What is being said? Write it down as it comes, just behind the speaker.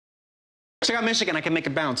Check out Michigan, I can make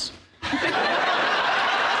it bounce.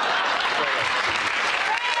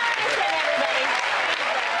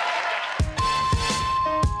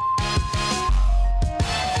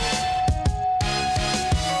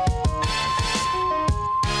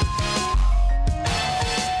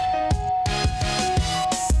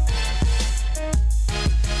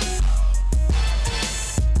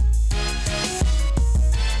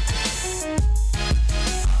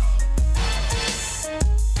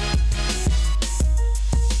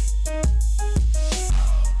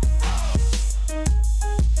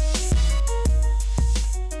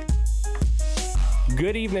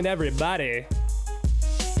 Good evening, everybody,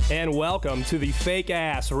 and welcome to the Fake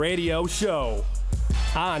Ass Radio Show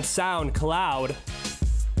on SoundCloud.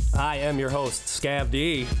 I am your host, Scav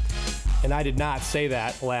D, and I did not say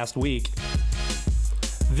that last week.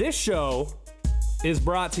 This show is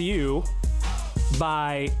brought to you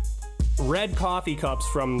by red coffee cups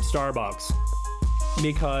from Starbucks,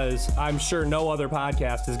 because I'm sure no other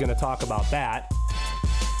podcast is going to talk about that.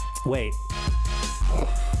 Wait.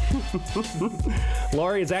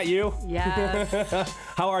 Lori, is that you? Yes.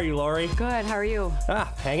 How are you, Lori? Good. How are you?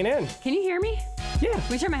 Hanging in. Can you hear me? Yeah. Can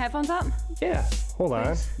we turn my headphones up? Yeah. Hold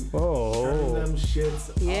on. Oh. Turn them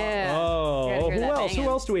shits Yeah. Oh. Who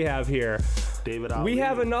else do we have here? David Allie. We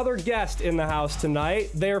have another guest in the house tonight.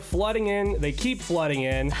 They're flooding in. They keep flooding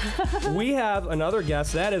in. We have another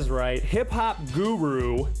guest. That is right. Hip hop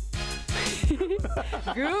guru.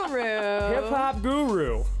 Guru. Hip hop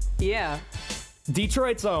guru. Yeah.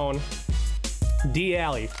 Detroit's own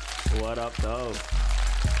Allie. What up, though?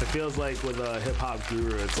 It feels like with a hip-hop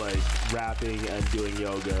guru, it's like rapping and doing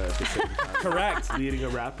yoga at the same time. Correct. Leading a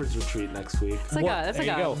rapper's retreat next week. It's like that's There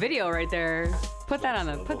like you go. a video right there. Put that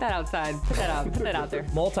outside. Put that out there.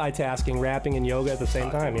 Multitasking, rapping and yoga at the same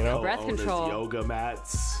time, you know? Breath Co-owners, control. Yoga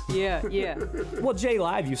mats. Yeah. Well, Jay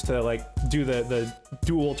Live used to like do the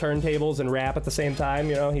dual turntables and rap at the same time,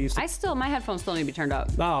 you know? He used to... My headphones still need to be turned up.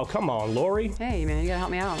 Oh, come on, Lori. Hey, man, you gotta help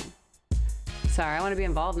me out. Sorry, I want to be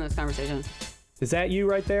involved in this conversation. Is that you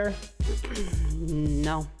right there?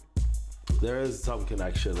 No. There is some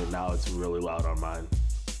connection, and now it's really loud on mine.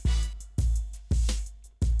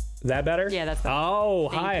 Is that better? Yeah, that's better. Oh,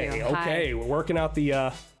 Thank hi. you. Okay, Hi. we're working out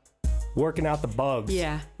the bugs.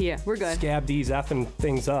 Yeah, we're good. Scab D's effing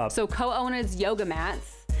things up. So co-owners yoga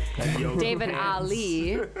mats. David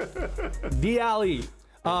Ali. Ali,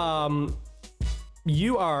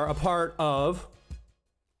 you are a part of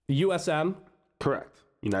USM. Correct.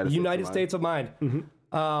 United States of Mind.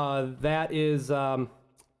 Mm-hmm. That is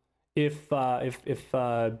if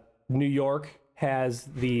New York has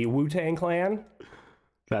the Wu-Tang Clan,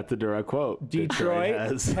 That's a direct quote. Detroit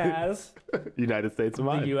has United States of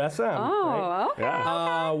Mind. the USM. Oh, okay.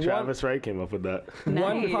 Yeah. Travis Wright came up with that.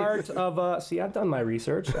 One Nice. part of see, I've done my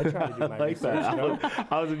research. I try to do my Like research. that. You know?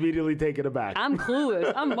 I was immediately taken aback. I'm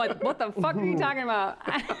clueless. I'm like, what the fuck are you talking about?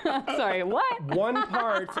 Sorry, what? One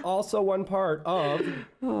part of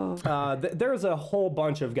there's a whole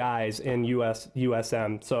bunch of guys in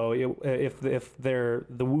USM. So if they're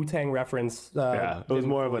the Wu-Tang reference, Yeah, it was didn't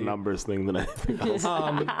more of a fully- numbers thing than anything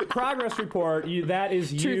else. Progress report. That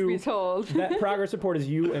is you. Truth be told. That progress report is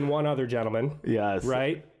you and one other gentleman. Yes.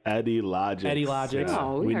 Right. Eddie Logic. Eddie Logic.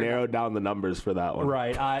 Oh, we weird. narrowed down the numbers for that one.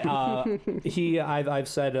 Right. I've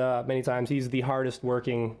said many times he's the hardest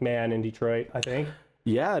working man in Detroit. I think.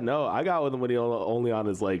 Yeah, no, I got with him when he only on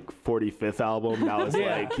his like 45th album. Now it's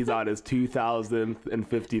Yeah. like he's on his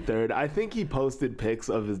 2053rd. I think he posted pics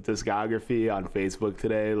of his discography on Facebook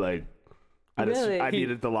today. Like, Really? I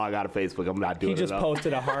needed to log out of Facebook. I'm not doing He just it.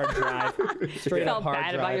 posted a hard drive. Straight up Felt hard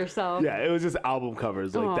bad drive. about yourself. Yeah, it was just album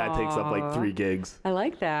covers. Like that takes up like 3 gigs. I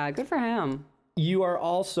like that. Good for him. You are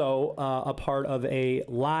also a part of a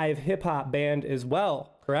live hip hop band as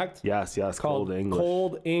well, correct? Yes, Called Cold English.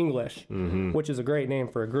 Cold English, which is a great name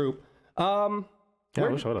for a group. Yeah, I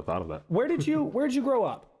wish I would have thought of that. Where'd you grow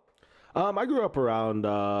up? I grew up around,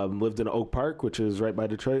 lived in Oak Park, which is right by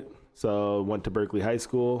Detroit. So went to Berkeley High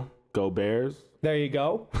School. Go Bears. There you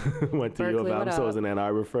go. Went to U Berkeley, of what M, so I up? was in Ann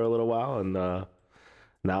Arbor for a little while, and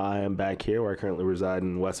now I am back here where I currently reside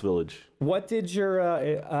in West Village. What did your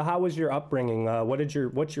how was your upbringing? What's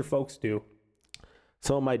your folks do?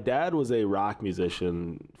 So my dad was a rock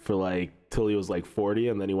musician for like till he was like 40,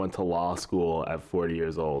 and then he went to law school at 40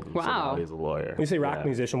 years old. And So Wow. now he's a lawyer. When you say rock Yeah.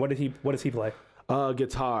 musician, what does he play?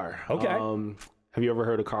 Guitar. Okay. Have you ever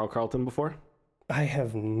heard of Carl Carlton before? I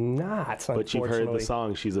have not. But you've heard the unfortunately.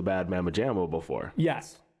 song "She's a Bad Mamma Jamma" before.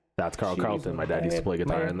 Yes. That's Carl Carlton. My dad used to play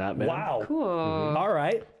guitar in that band. Wow. Cool. All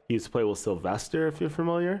right. He used to play with Sylvester, if you're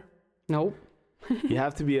familiar. Nope. You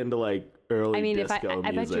have to be into like early I mean, disco I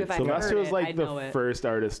bet music. you if I Sylvester heard was it, like I'd the know it. first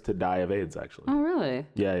artist to die of AIDS, actually. Oh, really?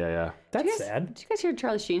 Yeah. That's sad. Did you guys hear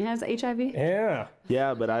Charlie Sheen has HIV? Yeah.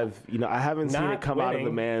 Yeah, but I haven't seen Not it come out of the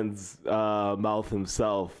winning. man's mouth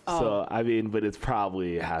himself. Oh. So, I mean, but it's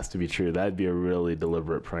probably has to be true. That'd be a really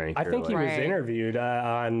deliberate prank. I think he was Right. interviewed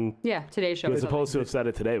on. Yeah, Today's Show. He was or supposed to have said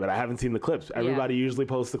it today, but I haven't seen the clips. Everybody usually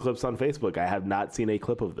posts the clips on Facebook. I have not seen a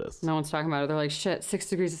clip of this. No one's talking about it. They're like, shit, 6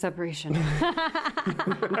 degrees of separation.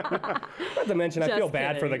 Not to mention, I Just feel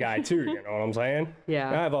bad for the kidding. guy too. You know what I'm saying?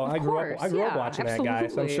 Yeah. I grew up yeah, watching that guy, so I'm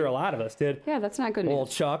absolutely. sure a lot of us did. Yeah, that's not good Old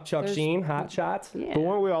news. Chuck Sheen, Hot Shots. Yeah. But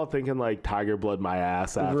weren't we all thinking like Tiger Blood my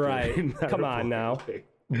ass after? Right. that Come on report? now. It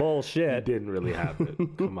Bullshit. didn't really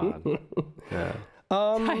happen. Come on. Yeah.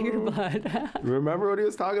 Tiger blood. Remember when he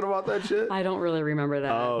was talking about that shit? I don't really remember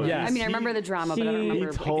that. Oh, yes. I mean, I remember the drama, but I don't he remember He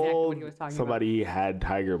exactly what told he was talking somebody he had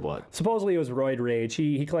tiger blood. Supposedly it was roid rage.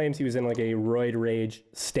 He claims he was in like a roid rage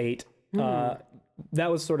state. That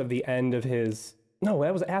was sort of the end of his. No,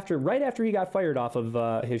 that was right after he got fired off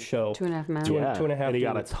of his show. about. 2.5 Men. Yeah. 2.5 And he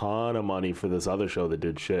got a dudes. ton of money for this other show that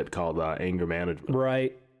did shit called Anger Management.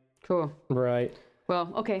 Right, Cool. right.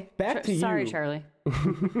 Well, okay. Back to Sorry, you. Charlie.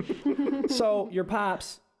 So your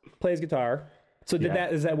pops plays guitar. So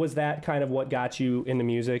was that kind of what got you into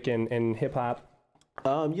music and hip hop?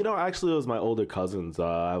 Actually, it was my older cousins.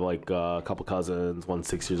 I have like a couple cousins. One's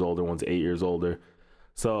 6 years older, one's 8 years older.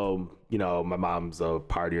 So, my mom's a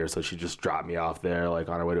partier, so she just dropped me off there, like,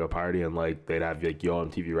 on our way to a party, and, like, they'd have, like, Yo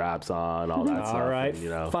MTV Raps on, all that stuff. All right,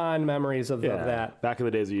 And, fond memories of that. Back in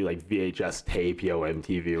the days where you, like, VHS tape Yo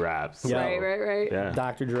MTV Raps. Yeah. So, Right. Yeah.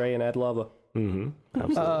 Dr. Dre and Ed Lover. Absolutely.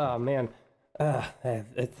 Oh man,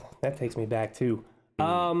 that takes me back too.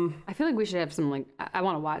 I feel like we should have some, like, I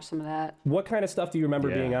want to watch some of that. What kind of stuff do you remember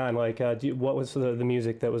Yeah. being on? Like, what was the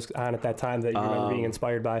music that was on at that time that you remember being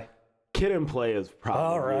inspired by? Kid and Play is probably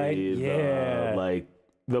All right, yeah.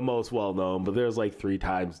 the most well known, but there's like 3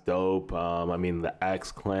 Times Dope. The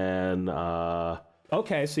X Clan.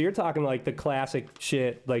 Okay, so you're talking like the classic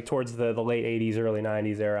shit, like towards the late '80s, early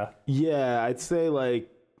 '90s era. Yeah, I'd say like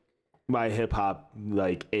my hip hop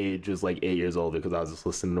like age is like 8 years older because I was just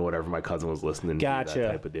listening to whatever my cousin was listening to. Gotcha.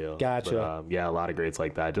 That type of deal. Gotcha. But, yeah, a lot of greats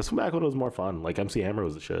like that. Just from back when it was more fun. Like MC Hammer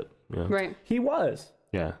was the shit. Yeah. Right. He was.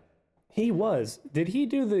 Did he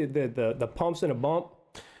do the pumps and a bump?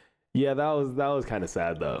 Yeah, that was kind of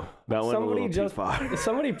sad though. That went a little too far.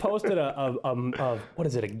 Somebody posted a what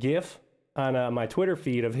is it, a GIF on my Twitter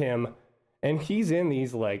feed of him, and he's in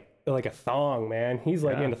these like a thong, man. He's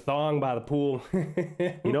like in a thong by the pool.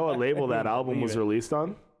 You know what label that album was released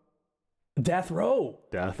on? Death Row.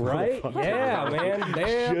 Death. Right? motherfucker. Yeah, man.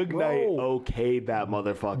 Death Suge Knight Row. okayed that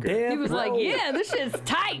motherfucker. Death He was like, Row. yeah, this shit's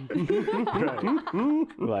tight.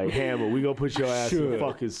 Like, Hammer, we gonna put your ass in Should.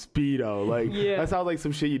 fucking Speedo. Like, Yeah. that sounds like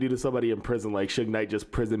some shit you do to somebody in prison. Like, Suge Knight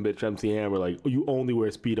just prison bitch MC Hammer. Like, oh, you only wear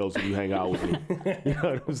Speedos when you hang out with me. You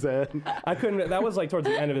know what I'm saying? I couldn't. That was like towards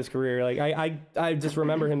the end of his career. Like I just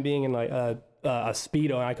remember him being in like a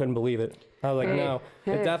Speedo, and I couldn't believe it. I was like, Hey, no,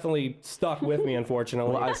 it hey. definitely stuck with me,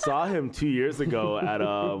 unfortunately. Well, I saw him 2 years ago at,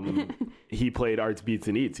 he played Arts, Beats,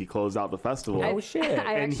 and Eats. He closed out the festival. Oh, shit.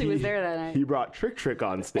 I And actually was there that night. He brought Trick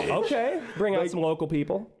on stage. Okay, bring out some local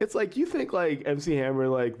people. It's like, you think like MC Hammer,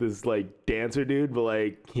 like this like dancer dude, but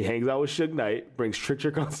like he hangs out with Suge Knight, brings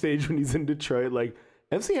Trick on stage when he's in Detroit. Like,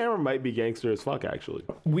 MC Hammer might be gangster as fuck, actually.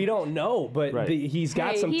 We don't know, but Right. he's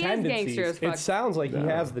got Hey, some he is tendencies. gangster as fuck. It sounds like he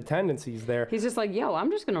has the tendencies there. He's just like, yo,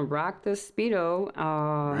 I'm just going to rock this Speedo.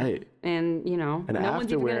 Right. And, And no one's after even going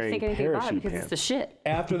to wearing think anything about it parachute because it's the shit.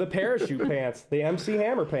 After the parachute pants, the MC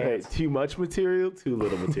Hammer Hey, pants. too much material, too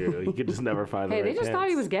little material. You could just never find the Hey, right they just thought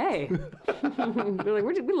he was gay. They're like,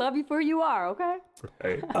 we love you for who you are, okay?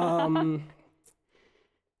 Right.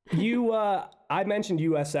 I mentioned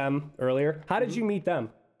USM earlier. How did you meet them?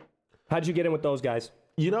 How'd you get in with those guys?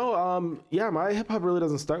 My hip hop really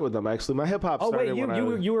doesn't start with them, actually. My hip hop Oh started wait,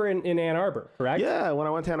 when you were in Ann Arbor, correct? Yeah, when I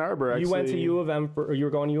went to Ann Arbor, actually. You went to U of M, or you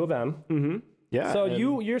were going to U of M. Yeah. So and-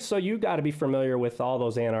 you got to be familiar with all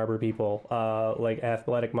those Ann Arbor people, like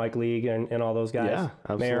Athletic Mike League and all those guys. Yeah,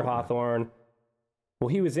 absolutely. Mayor Hawthorne. Well,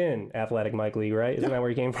 he was in Athletic Mike League, right? Isn't that where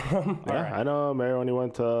he came from? Yeah, All right. I know Mayor when he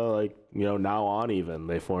went to Now On even.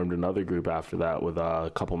 They formed another group after that with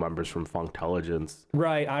a couple members from Funkelligence.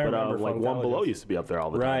 Right, I But remember. like One Below used to be up there all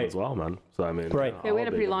the time Right. as well, man. So I mean, Right. Yeah, we had a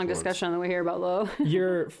all pretty big long influence. discussion on the way here about Low.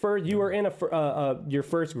 You were in your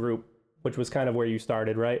first group, which was kind of where you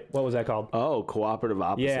started, right? What was that called? Oh, Cooperative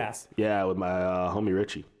Opposites. Yeah, with my homie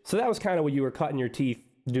Richie. So that was kind of what you were cutting your teeth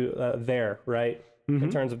there, right? In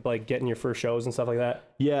terms of like getting your first shows and stuff like that.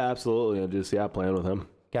 Yeah, absolutely. And just playing with him.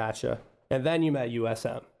 Gotcha. And then you met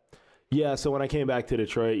USM. Yeah, so when I came back to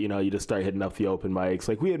Detroit, you just start hitting up the open mics.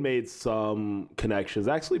 Like, we had made some connections,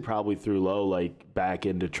 actually probably through Low, like, back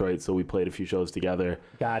in Detroit, so we played a few shows together.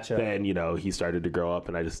 Gotcha. Then, he started to grow up,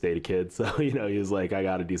 and I just stayed a kid. So, he was like, I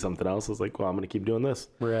got to do something else. I was like, well, I'm going to keep doing this.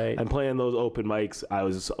 Right. And playing those open mics,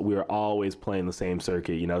 we were always playing the same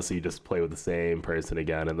circuit, so you just play with the same person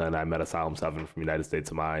again. And then I met Asylum 7 from United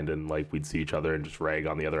States of Mind, and, like, we'd see each other and just rag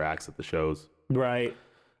on the other acts at the shows. Right.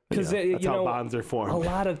 Because that's how bonds are formed. A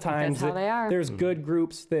lot of times That's how they are. There's good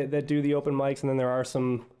groups that do the open mics, and then there are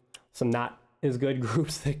some not as good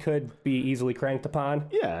groups that could be easily cranked upon.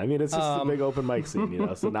 Yeah, I mean, it's just a big open mic scene,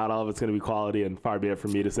 so not all of it's going to be quality, and far be it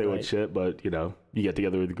from me to say what shit, but, you get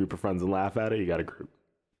together with a group of friends and laugh at it, you got a group.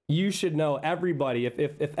 You should know everybody.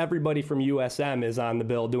 If everybody from USM is on the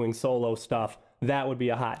bill doing solo stuff, that would be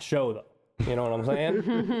a hot show, though. You know what I'm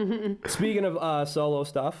saying? Speaking of solo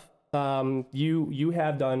stuff, you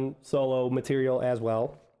have done solo material as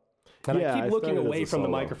well. And I keep looking away from the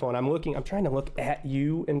microphone. I'm trying to look at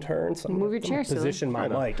you in turn. So Move your chair, position my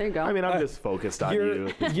mic. There you go. I mean, I'm just focused on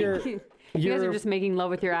you. You guys are just making love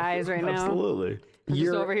with your eyes right now. Absolutely. I'm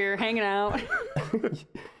just over here hanging out.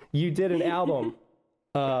 You did an album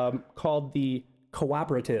called The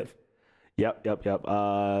Cooperative. Yep.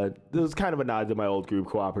 This is kind of a nod to my old group,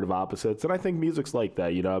 Cooperative Opposites, and I think music's like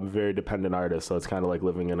that. I'm a very dependent artist, so it's kind of like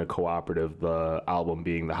living in a cooperative, the album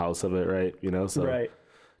being the house of it, right? So right.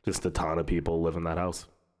 Just a ton of people live in that house.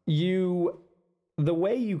 The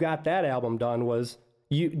way you got that album done was,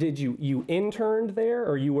 you interned there,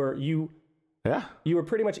 or you were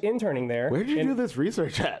pretty much interning there. Where did you do this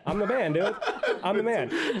research at? I'm the man, dude. I'm the man.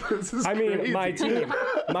 This is crazy. My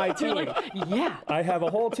team. Yeah. I have a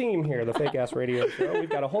whole team here, the Fake Ass Radio Show. We've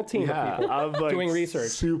got a whole team of people I'm like doing research.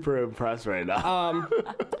 Super impressed right now.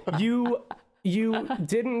 You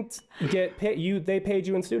didn't get paid. They paid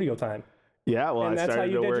you in studio time. Yeah, well, And I that's how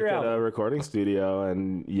started you to did work your at album. a recording studio,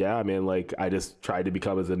 and I mean, like, I just tried to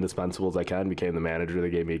become as indispensable as I can. Became the manager. They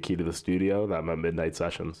gave me a key to the studio. That my midnight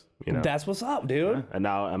sessions. That's what's up, dude. Yeah. And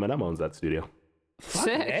now Eminem owns that studio.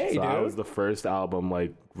 Sick. Hey, So dude. I was the first album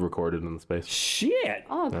like recorded in the space. Shit.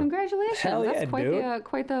 Oh, congratulations. Hell yeah, That's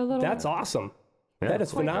quite the little That's awesome. Yeah. That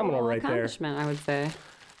is phenomenal right there. accomplishment, I would say.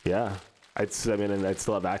 Yeah. I'd still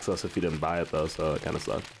have access if you didn't buy it though, so it kind of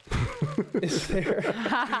sucked. Is there?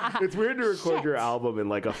 It's weird to record your album in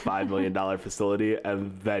like a $5 million facility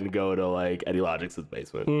and then go to like Eddie Logic's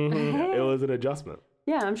basement. Mm-hmm. Yeah, it was an adjustment.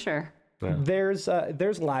 Yeah, I'm sure. Yeah. There's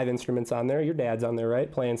live instruments on there. Your dad's on there, right?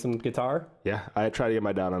 Playing some guitar. Yeah, I try to get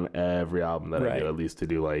my dad on every album that I Right. do, at least to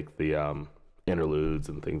do like the interludes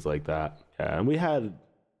and things like that. Yeah, and we had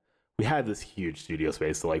this huge studio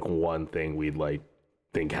space, so like one thing we'd like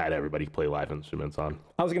think had everybody play live instruments on.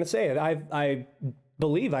 I was gonna say I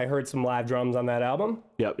believe I heard some live drums on that album.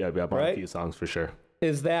 Yep, on Right. a few songs for sure.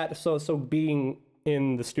 Is that so being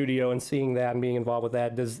in the studio and seeing that and being involved with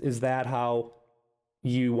that, is that how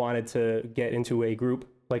you wanted to get into a group,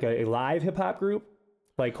 like a live hip hop group,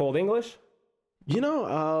 like Cold English?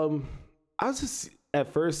 I was just,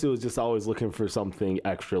 at first it was just always looking for something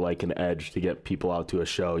extra, like an edge to get people out to a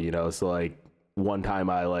show, so like one time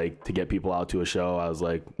to get people out to a show, I was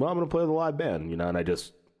like, well, I'm gonna play the live band, and I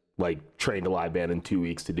just like trained a live band in 2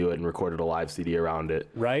 weeks to do it and recorded a live CD around it.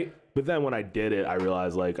 Right. But then when I did it, I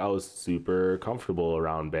realized like I was super comfortable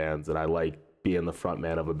around bands, and I like being the front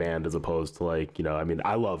man of a band as opposed to like,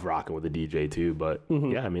 I love rocking with a DJ too, but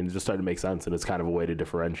yeah, it just started to make sense, and it's kind of a way to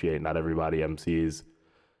differentiate. Not everybody MCs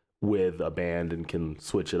with a band and can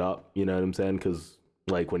switch it up, you know what I'm saying? Because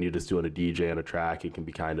like when you're just doing a DJ on a track, it can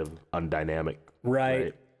be kind of undynamic.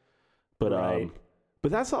 Right. But Right.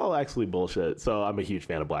 but that's all actually bullshit. So I'm a huge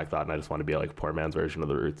fan of Black Thought, and I just want to be like a poor man's version of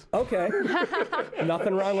the Roots. Okay.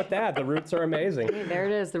 Nothing wrong with that. The Roots are amazing. Hey, there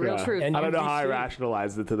it is, the real Yeah. truth. And I don't know how I UGC.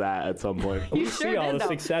 rationalized it to that at some point. you see all the though.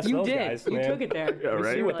 success you those did. guys, You man. took it there. Yeah, You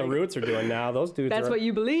right? see what the Like, Roots are doing now. Those dudes That's are... what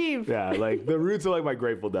you believe. Yeah, like the Roots are like my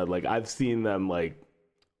Grateful Dead. Like I've seen them like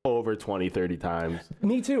over 20, 30 times.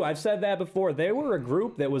 Me too. I've said that before. They were a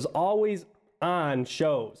group that was always on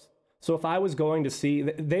shows. So if I was going to see,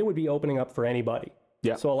 they would be opening up for anybody.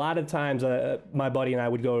 Yeah. So a lot of times, my buddy and I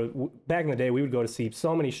would go, back in the day, we would go to see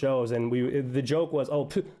so many shows, and the joke was, oh,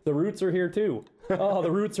 the Roots are here too. Oh, the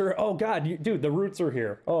Roots are, oh God, dude, the Roots are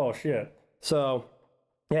here. Oh shit. So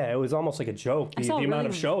yeah, it was almost like a joke, the amount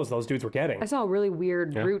of shows those dudes were getting. I saw a really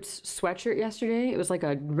weird Roots sweatshirt yesterday. It was like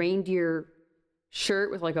a reindeer shirt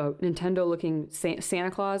with like a Nintendo looking Santa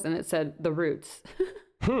Claus, and it said the Roots.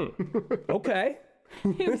 Okay.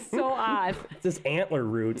 It was so odd. This antler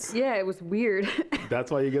Roots. Yeah, it was weird. That's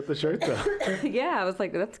why you get the shirt though. Yeah, I was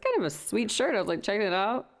like, that's kind of a sweet shirt. I was like checking it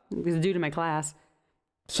out. There's a dude in my class.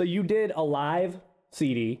 So you did a live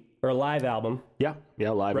CD or a live album. Yeah,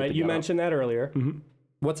 live. Right, At the you Get mentioned that earlier. Mm-hmm.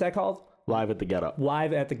 What's that called? Live at the Get Up.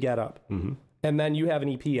 Live at the Get Up. Mm-hmm. And then you have an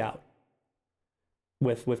EP out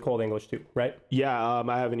with Cold English too, right? Yeah,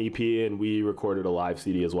 I have an EP, and we recorded a live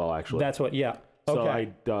CD as well, actually. That's what, yeah. Okay. So I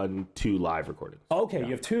done 2 live recordings. Okay,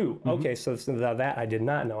 you have 2. Mm-hmm. Okay, so that I did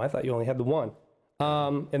not know. I thought you only had the 1.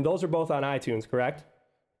 And those are both on iTunes, correct?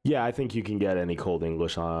 Yeah, I think you can get any Cold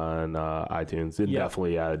English on iTunes. And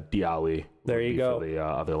definitely Allie. There you go. For the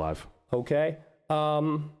other live. Okay.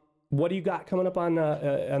 What do you got coming up on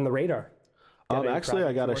the radar? Actually,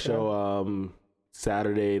 I got a show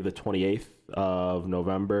Saturday, the 28th of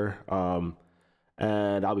November.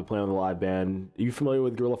 And I'll be playing with a live band. Are you familiar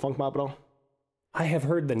with Gorilla Funk Mob at all? I have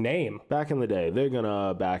heard the name. Back in the day. They're going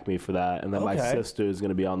to back me for that. And then my sister is going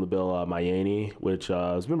to be on the bill, Miami, which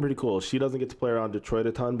has been pretty cool. She doesn't get to play around Detroit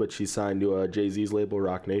a ton, but she's signed to Jay-Z's label,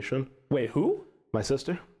 Rock Nation. Wait, who? My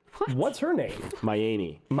sister. What's her name?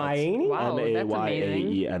 Mayani. Mayani? Wow, that's amazing.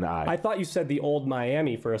 Mayani. I thought you said the old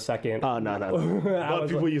Miami for a second. Oh, no. But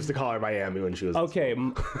people used to call her Miami when she was... Okay.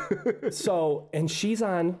 So, and she's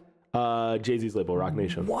on... Jay-Z's label, Rock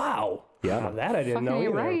Nation. Wow. Yeah. Now that I didn't know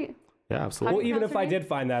either. Right. Yeah, absolutely. Well, even if I did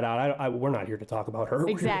find that out, we're not here to talk about her.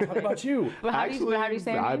 Exactly. We're here to talk about you. But how do you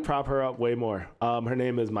say her name? I'd prop her up way more. Her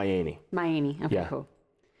name is Mayani. Mayani. Okay, cool.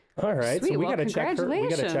 All right, Sweet. so we well, got to check her. We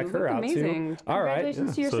got to check her out amazing. too. All right.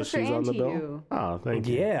 Congratulations to your sister she's and on the to bill. you. Oh, thank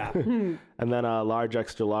you. Yeah. And then Large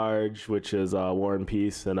Extra Large, which is War and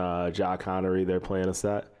Peace and Jack Connery. They're playing a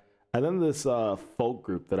set. And then this folk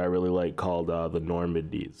group that I really like called the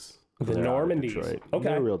Normandies. The Normandies. Okay.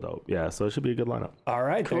 They're real dope. Yeah, so it should be a good lineup. All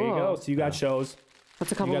right, there you go. So you got shows.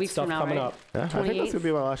 That's a couple You got weeks stuff from now, coming right? up. Yeah, I think that's going to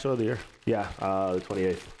be my last show of the year. Yeah, the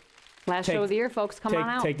 28th. Last show of the year, folks. Come on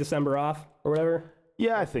out. Take December off or whatever.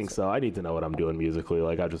 Yeah, I think so. I need to know what I'm doing musically.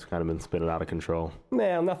 Like, I've just kind of been spinning out of control.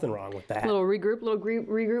 Man, nothing wrong with that. Little regroup.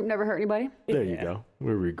 Never hurt anybody. There you go.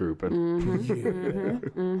 We're regrouping.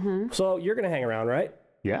 So you're going to hang around, right?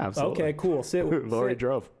 Yeah, absolutely. Okay, cool. Lori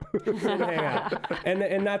drove. Sit and hang out.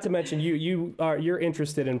 And not to mention, you're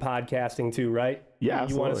interested in podcasting too, right? Yeah,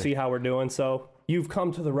 You want to see how we're doing, so you've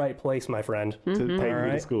come to the right place, my friend. To take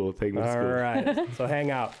me to school. Take me to school. All right. So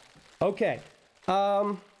hang out. Okay.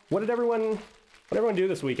 What did everyone do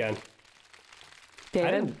this weekend?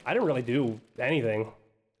 David? I didn't really do anything.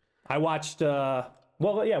 I watched.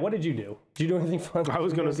 What did you do? Did you do anything fun? I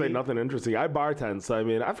was going to say nothing interesting. I bartend, so I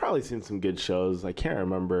mean, I've probably seen some good shows. I can't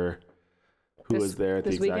remember who was there at the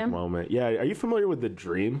exact weekend? moment. Yeah, are you familiar with The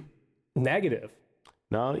Dream? Negative.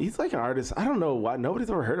 No, he's like an artist. I don't know why. Nobody's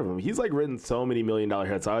ever heard of him. He's like written so many $1 million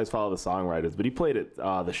hits. I always follow the songwriters, but he played at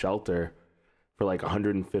The Shelter for like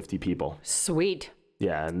 150 people. Sweet.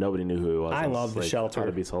 Yeah, and nobody knew who he was. I love The Shelter.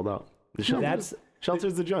 Hard to be sold out. The Shelter.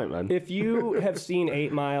 Shelter's the joint, man. If you have seen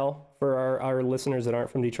 8 Mile, for our listeners that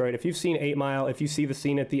aren't from Detroit, if you've seen 8 Mile, if you see the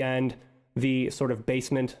scene at the end, the sort of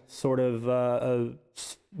basement sort of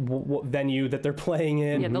venue that they're playing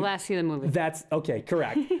in. Yeah, the last scene of the movie. That's, okay,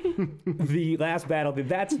 correct. The last battle,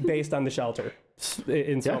 that's based on The Shelter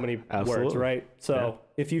in so many words, right? So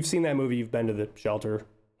if you've seen that movie, you've been to The Shelter.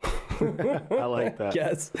 I like that.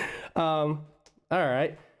 Yes. All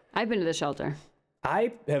right. I've been to the Shelter.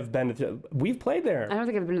 I have been to, we've played there. I don't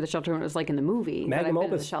think I've been to the Shelter when it was like in the movie. Magnum but I've been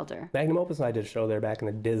to Opus. the Shelter. Magnum Opus and I did a show there back in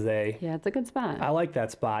the Dizzy. Yeah, it's a good spot. I like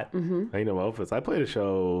that spot. Magnum Opus. I played a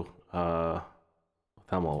show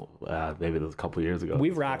maybe it was a couple years ago.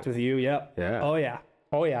 We've rocked with you, yep. Yeah. Oh,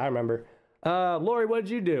 yeah, I remember. Lori, what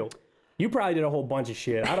did you do? You probably did a whole bunch of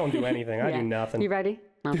shit. I don't do anything. I do nothing. You ready?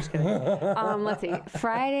 No, I'm just kidding. Let's see.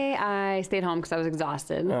 Friday, I stayed home because I was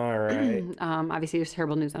exhausted. All right. Obviously, there's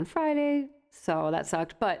terrible news on Friday, so that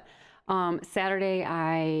sucked. But Saturday,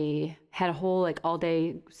 I had a whole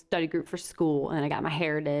all-day study group for school, and then I got my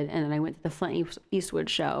hair did, and then I went to the Flint Eastwood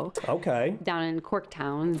show. Okay. Down in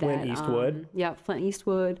Corktown. Flint Eastwood? Flint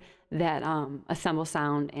Eastwood that Assemble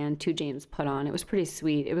Sound and 2 James put on. It was pretty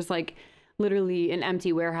sweet. It was like literally an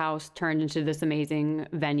empty warehouse turned into this amazing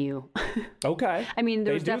venue. Okay. I mean,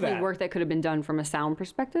 there was They do definitely that. work that could have been done from a sound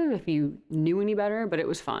perspective if you knew any better, but it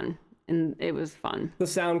was fun. And it was fun. The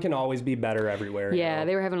sound can always be better everywhere. Yeah, you know?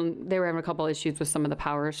 they were having a couple issues with some of the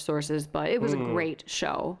power sources, but it was a great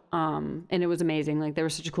show. And it was amazing. Like, there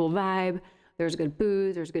was such a cool vibe. There was good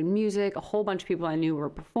booze. There was good music. A whole bunch of people I knew were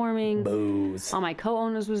performing. Booze. All my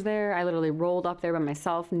co-owners was there. I literally rolled up there by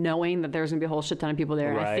myself, knowing that there was gonna be a whole shit ton of people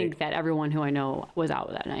there. Right. I think that everyone who I know was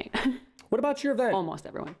out that night. What about your event? Almost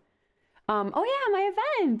everyone. My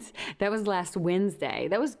event. That was last Wednesday.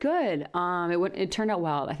 That was good. It turned out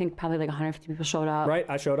well. I think probably like 150 people showed up. Right,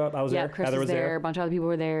 I showed up. I was Yeah, there. Chris Heather was there. A bunch of other people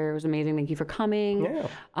were there. It was amazing. Thank you for coming.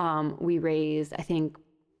 Yeah. We raised, I think,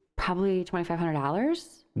 probably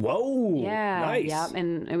 $2,500. Whoa. Yeah. Nice. Yep.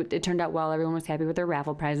 And it turned out well. Everyone was happy with their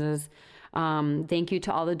raffle prizes. Thank you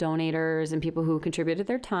to all the donators and people who contributed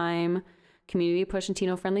their time. Community push and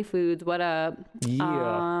Tino-friendly foods. What up?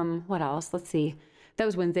 Yeah. What else? Let's see. That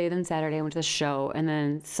was Wednesday. Then Saturday I went to the show. And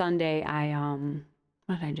then Sunday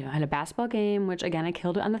what did I do? I had a basketball game, which again, I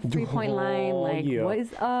killed it on the 3-point line. Like, yeah. what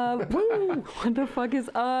is up? Woo! What the fuck is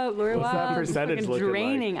up? Lori What's that Wild? percentage Fucking looking like?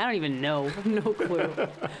 draining. I don't even know. I have no clue.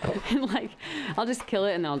 And like, I'll just kill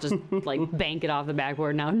it and then I'll just like bank it off the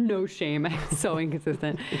backboard. Now, no shame. I'm so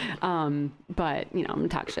inconsistent. But I'm gonna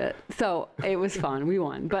talk shit. So it was fun. We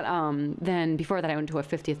won. But then before that, I went to a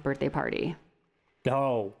 50th birthday party.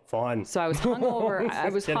 Oh, fun. So I was hungover. I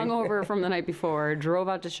was Kidding. hungover from the night before. Drove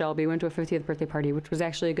out to Shelby. Went to a 50th birthday party, which was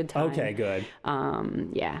actually a good time. Okay, good.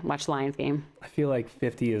 Yeah. Watched the Lions game. I feel like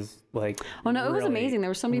 50 is like. Oh no, it was really, amazing.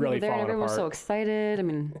 There were so many really people there, and falling everyone was so apart. excited. I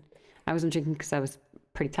mean, I wasn't drinking because I was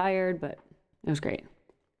pretty tired, but it was great.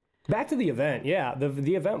 Back to the event. Yeah,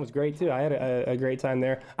 the event was great too. I had a great time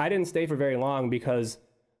there. I didn't stay for very long because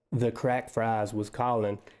the crack fries was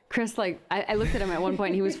calling. Chris, like, I looked at him at one point,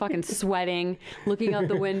 and he was fucking sweating, looking out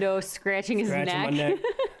the window, scratching his Scratching neck. my neck.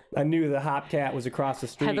 I knew the Hopcat was across the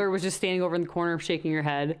street. Heather was just standing over in the corner, shaking her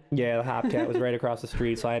head. Yeah, the Hopcat was right across the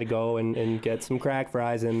street, so I had to go and get some crack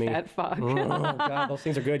fries in me. Fat fuck. Oh God, those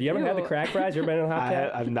things are good. You ever had the Ew. crack fries? You ever been in a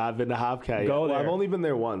Hopcat? I've not been to Hopcat. Go yet. Well, there. I've only been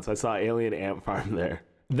there once. I saw Alien Ant Farm there.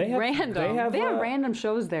 They have Random. They have random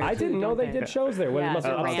shows there. I too, didn't know don't they did shows there. What, Yeah, it must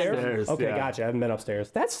be it's upstairs? upstairs, Okay, yeah. gotcha. I haven't been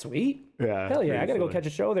upstairs. That's sweet. Yeah. Hell yeah, I gotta go pretty catch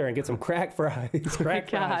a show there and get some crack fries. Crack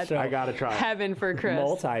God. fries show. I gotta try. Heaven for Chris.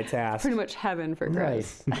 Multitask. Pretty much heaven for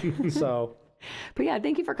Chris. Nice. So, But yeah,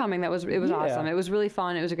 thank you for coming. It was awesome. It was really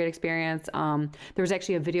fun. It was a great experience. There was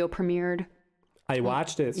actually a video premiered. I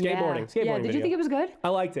watched it. Skateboarding. Yeah. Skateboarding Did you video. think it was good? I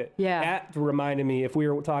liked it. Yeah. That reminded me, if we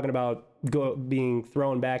were talking about being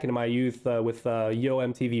thrown back into my youth with Yo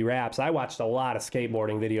MTV Raps, I watched a lot of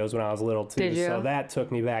skateboarding videos when I was little too. Did you? So that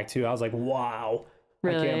took me back too. I was like, wow. I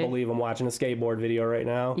Really? can't believe I'm watching a skateboard video right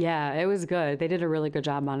now. Yeah, it was good. They did a really good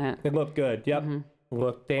job on it. It looked good. Yep.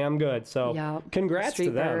 Looked damn good. So Yep. congrats to Street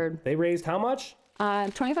them. bird. They raised how much?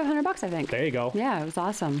 $2,500, I think. There you go. Yeah, it was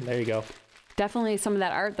awesome. There you go. Definitely some of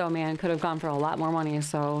that art, though, man, could have gone for a lot more money.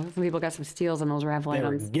 So some people got some steals on those raffle They were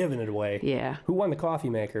items. giving it away. Yeah. Who won the coffee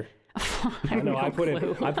maker? I No, I put in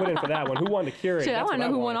for that one. Who won the Keurig? Shit, I That's want to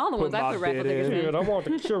what know who won wanted. all the ones I my put raffle bid tickets in. in. Dude, I want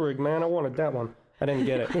the Keurig, man. I wanted that one. I didn't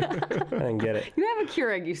get it. I didn't get it. You have a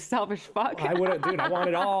Keurig, you selfish fuck. I would have, dude. I want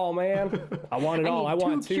it all, man. I want it all. I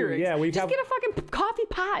want two two. Keurigs. Yeah, we Just have. get a fucking coffee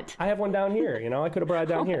pot. I have one down here. You know, I could have brought it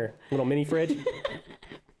down here. Little mini fridge.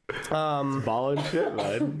 Ball and shit, man.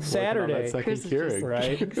 Working on Saturday. that second Chris is just- Keurig.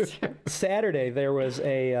 Right. Saturday there was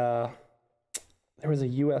a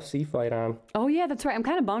UFC fight on. Oh yeah, that's right. I'm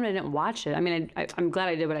kind of bummed I didn't watch it. I mean, I'm glad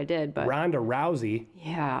I did what I did, but Ronda Rousey.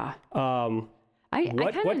 yeah. Um, I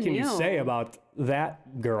what kinda can you knew. say about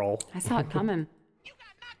that girl? I saw it coming.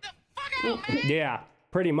 Yeah,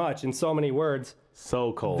 pretty much in so many words.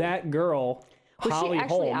 So cold. That girl, Was Holly she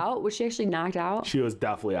actually Holm. out? Was she actually knocked out? She was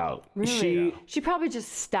definitely out. She probably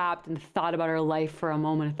just stopped and thought about her life for a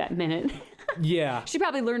moment at that minute. Yeah, She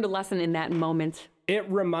probably learned a lesson in that moment. it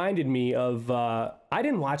reminded me of. I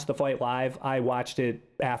didn't watch the fight live. I watched it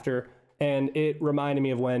after. And it reminded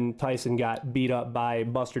me of when Tyson got beat up by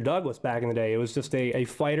Buster Douglas back in the day. It was just a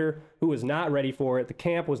fighter who was not ready for it. The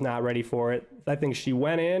camp was not ready for it. I think she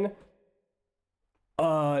went in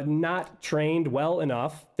not trained well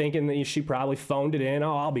enough, thinking that she probably phoned it in.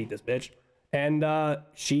 Oh, I'll beat this bitch. And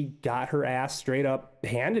she got her ass straight up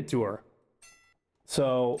handed to her.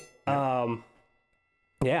 So,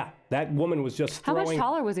 yeah, that woman was just How throwing much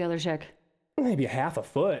taller was the other chick? maybe a half a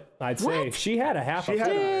foot, I'd say. What? She had a half a She foot.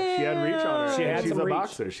 had reach on her. She had She's some a reach.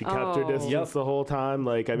 boxer. She kept her Oh. distance Yep. the whole time.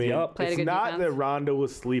 Like, I mean, Yep. Played a it's good not defense. that Ronda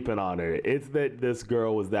was sleeping on her. It's that this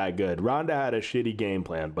girl was that good. Ronda had a shitty game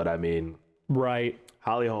plan, but I mean, Right.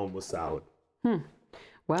 Holly Holm was solid.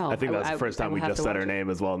 Well, I think that's the first time will we have just to said her watch it. name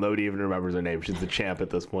as well. Nobody even remembers her name. She's the champ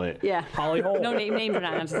at this point. Yeah. Holly Holm. No names are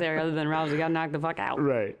not necessary other than Rousey got knocked the fuck out.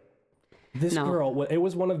 Right. This No. girl, it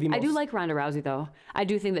was one of the most... I do like Ronda Rousey though. I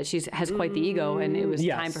do think that she has quite the ego, and it was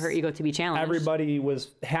Yes. time for her ego to be challenged. Everybody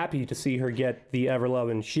was happy to see her get the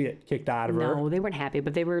ever-loving shit kicked out of her. No, they weren't happy,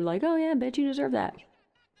 but they were like, "Oh yeah, bitch, you deserve that."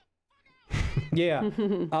 Yeah.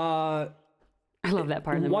 I love that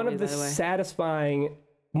part. In the One movie, of the by the way.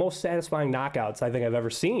 most satisfying knockouts I think I've ever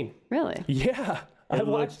seen. Really? Yeah. I've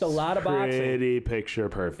watched a lot of boxing. Pretty picture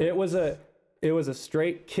perfect. It was a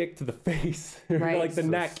straight kick to the face, Right. like the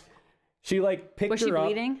neck. She like picked Was she her up.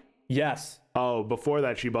 bleeding? Yes. Oh, before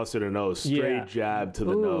that, she busted her nose. Straight jab to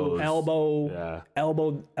the nose. Elbowed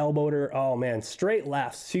her. Oh, man. Straight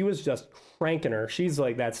lefts. She was just cranking her. She's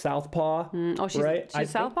like that southpaw. Right? She's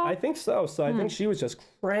southpaw? I think so. So I think she was just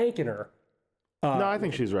cranking her. No, I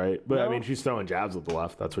think she's right. But, I mean, she's throwing jabs with the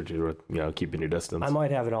left. That's what you're, keeping your distance. I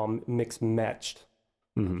might have it all mixed-matched.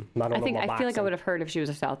 Mm-hmm. I feel like I would have heard if she was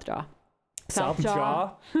a southjaw.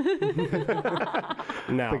 Southjaw?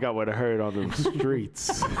 No. I think I would have heard on the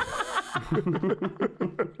streets.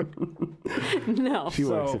 No. She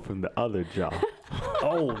works it from the other jaw.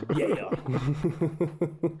 Oh, yeah.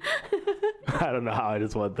 I don't know how I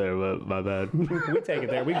just went there, but my bad. We take it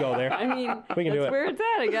there. We go there. I mean, we can do it. Where it's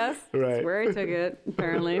at, I guess. Right. That's where I took it,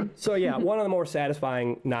 apparently. So, yeah, one of the more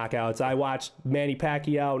satisfying knockouts. I watched Manny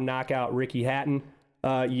Pacquiao knock out Ricky Hatton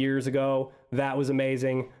years ago. That was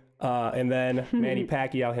amazing. And then Manny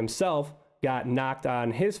Pacquiao himself got knocked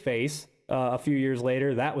on his face a few years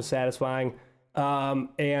later. That was satisfying.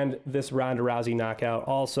 And this Ronda Rousey knockout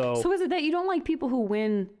also. So is it that you don't like people who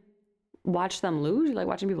win, watch them lose? You like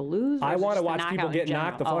watching people lose? I want to watch people get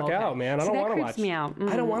knocked the fuck out, man. I don't want to watch. Me out.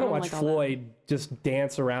 I don't want to watch Floyd just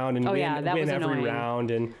dance around and win every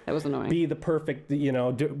round and that was annoying. Be the perfect,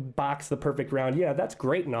 box the perfect round. Yeah, that's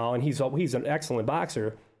great and all, and he's an excellent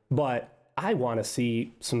boxer. But I want to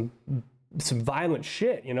see some violent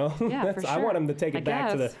shit, Yeah, for sure. I want him to take it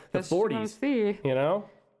back to the 40s,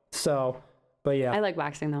 So, but yeah. I like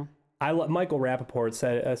boxing though. Michael Rappaport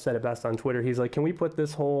said it best on Twitter. He's like, can we put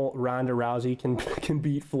this whole Ronda Rousey can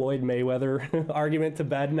beat Floyd Mayweather argument to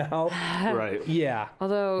bed now? Right. Yeah.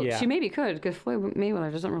 Although she maybe could, because Floyd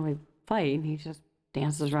Mayweather doesn't really fight. He just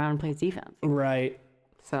dances around and plays defense. Right.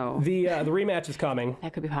 So the rematch is coming.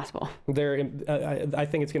 That could be possible. I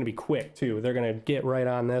think it's going to be quick too. They're going to get right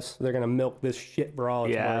on this. They're going to milk this shit for all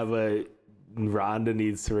it's worth. But Ronda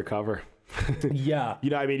needs to recover. Yeah.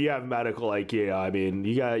 You have medical IQ. I mean,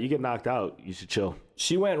 you get knocked out. You should chill.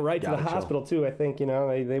 She went right to the hospital too. I think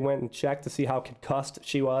they went and checked to see how concussed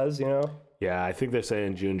she was. Yeah, I think they're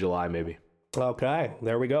saying June, July, maybe. Okay,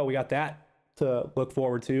 there we go. We got that to look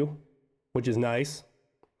forward to, which is nice.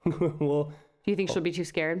 Well. Do you think she'll be too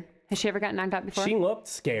scared? Has she ever gotten knocked out before? She looked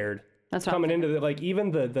scared. That's what coming into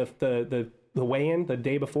even the weigh-in the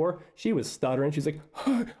day before. She was stuttering. She's like,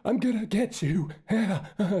 "I'm gonna get you."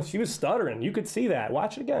 She was stuttering. You could see that.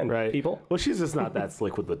 Watch it again, right, people. Well, she's just not that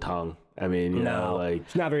slick with the tongue. I mean, she's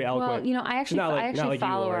not very eloquent. Well, I actually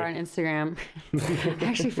follow her on Instagram. I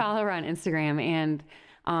actually follow her on Instagram,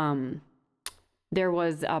 and there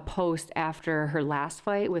was a post after her last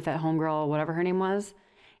fight with that homegirl, whatever her name was.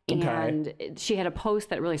 And she had a post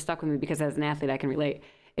that really stuck with me because as an athlete, I can relate.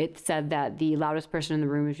 It said that the loudest person in the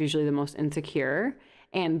room is usually the most insecure.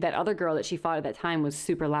 And that other girl that she fought at that time was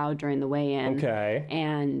super loud during the weigh-in. Okay.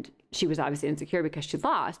 And she was obviously insecure because she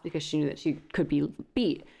lost, because she knew that she could be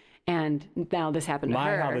beat. And now this happened to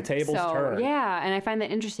her. How the tables turn. Yeah, and I find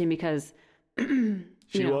that interesting because...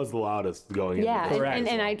 She was the loudest going in. Yeah,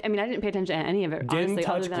 and I didn't pay attention to any of it, honestly,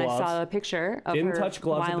 other than I saw a picture of her. Didn't touch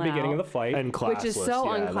gloves at the beginning of the fight. And classless. Which is so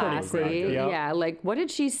unclassy. Yeah, like, what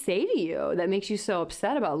did she say to you that makes you so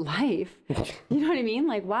upset about life? You know what I mean?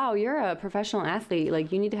 Like, wow, you're a professional athlete.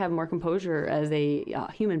 Like, you need to have more composure as a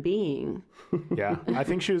human being. Yeah, I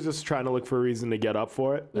think she was just trying to look for a reason to get up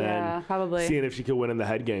for it. Yeah, and probably. Seeing if she could win in the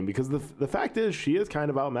head game. Because the fact is, she is kind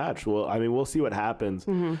of outmatched. Well, I mean, we'll see what happens.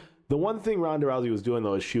 Mm-hmm. The one thing Ronda Rousey was doing,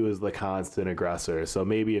 though, is she was the constant aggressor. So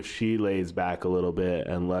maybe if she lays back a little bit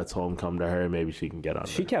and lets home come to her, maybe she can get on.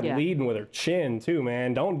 She kept leading with her chin, too,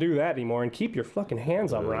 man. Don't do that anymore and keep your fucking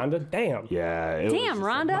hands up, Ronda. Damn. Yeah. Damn,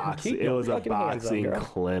 Ronda. It was a boxing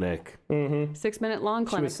clinic. Mm-hmm. 6-minute long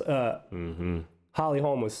clinic. She was, Holly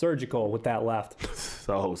Holm was surgical with that left.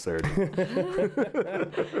 So surgical.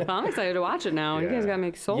 Well, I'm excited to watch it now. Yeah. You guys got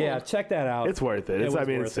me sold. Yeah, check that out. It's worth it.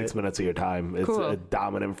 It's 6 minutes of your time. It's a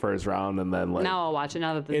dominant first round, and then now I'll watch it.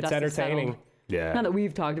 Now that the it's dust entertaining. Is settled. Yeah. Now that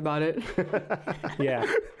we've talked about it. Yeah,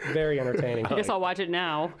 very entertaining. I guess I'll watch it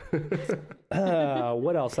now.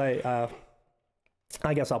 What else? I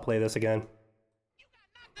guess I'll play this again.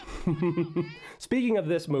 Speaking of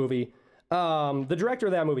this movie, the director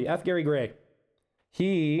of that movie, F. Gary Gray.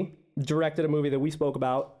 He directed a movie that we spoke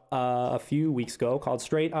about a few weeks ago called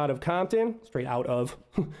Straight Outta Compton. Straight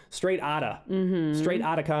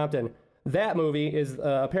Outta Compton. That movie is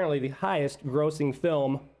apparently the highest grossing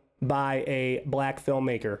film by a black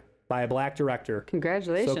filmmaker, by a black director.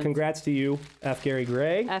 Congratulations. So congrats to you, F. Gary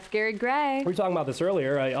Gray. F. Gary Gray. We were talking about this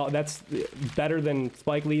earlier. That's better than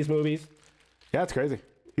Spike Lee's movies. Yeah, it's crazy.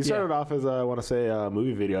 He started off as, I want to say, a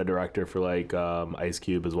movie video director for like Ice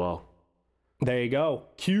Cube as well. There you go.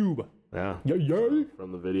 Cube. Yeah. Yay.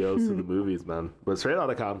 From the videos to the movies, man. But Straight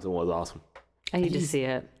Outta Compton was awesome. I need to see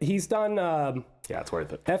it. He's done. Yeah, it's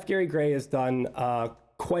worth it. F. Gary Gray has done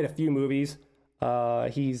quite a few movies.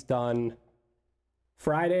 He's done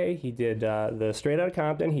Friday. He did the Straight Outta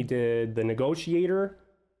Compton. He did The Negotiator,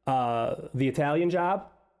 The Italian Job.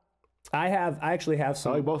 I actually have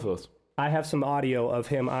some. I like both of those. I have some audio of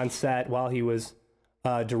him on set while he was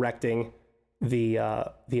directing the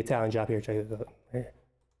Italian Job. Here, check it out. Here.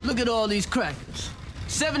 Look at all these crackers.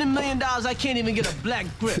 $70 million, I can't even get a black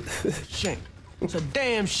grip. Shame. It's a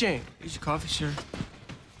damn shame. Here's your coffee, sir.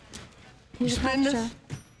 You spitting this?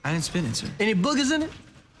 I didn't spit it, sir. Any boogers in it?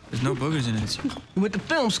 There's no boogers in it, sir. You went to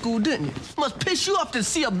film school, didn't you? Must piss you off to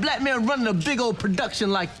see a black man running a big old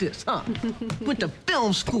production like this, huh? Went to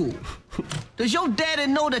film school. Does your daddy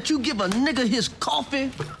know that you give a nigga his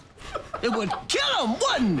coffee? It would kill him,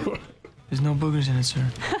 wouldn't it? There's no boogers in it, sir.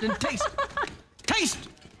 Then taste it.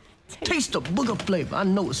 Taste the booger flavor. I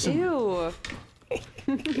know it's in it. Ew.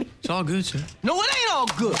 It's all good, sir. No, it ain't all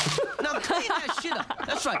good. Now clean that shit up.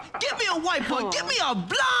 That's right. Give me a white boy. Give me a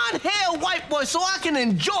blonde hair white boy so I can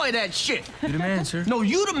enjoy that shit. You the man, sir. No,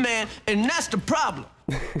 you the man, and that's the problem.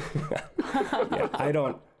 Yeah,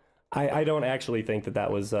 I don't actually think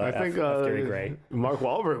that was I think F. Gary Gray. Mark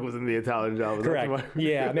Wahlberg was in the Italian Job. Was that Correct. Mark?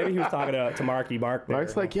 Yeah, maybe he was talking to Marky Mark there.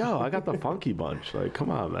 Mark's like, yo, I got the funky bunch. Like, come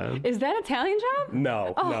on, man. Is that Italian Job?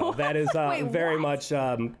 No, that is Wait, very what?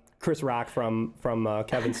 much Chris Rock from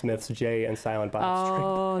Kevin Smith's Jay and Silent Bob Strike.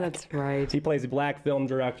 Oh, that's right. He plays a black film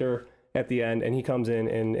director at the end, and he comes in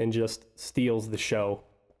and just steals the show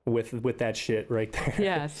with that shit right there.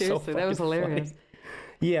 Yeah, So seriously, that was fucking hilarious. funny.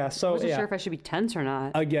 Yeah, so I wasn't yeah. sure if I should be tense or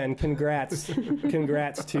not. Again, congrats to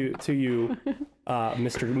you,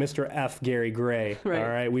 Mr. F. Gary Gray. Right. All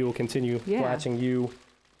right, we will continue Yeah. watching you.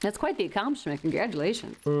 That's quite the accomplishment.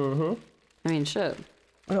 Congratulations. Mm-hmm. I mean, shit.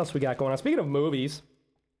 What else we got going on? Speaking of movies,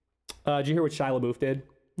 did you hear what Shia LaBeouf did?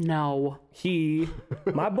 No.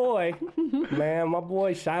 My boy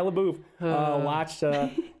Shia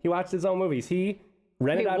LaBeouf he watched his own movies. He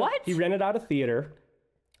rented out a theater.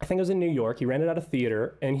 I think it was in New York. He rented out a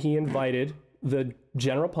theater and he invited the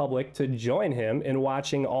general public to join him in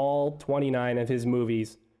watching all 29 of his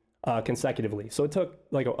movies consecutively. So it took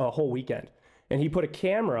like a whole weekend. And he put a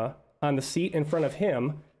camera on the seat in front of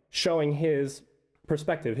him showing his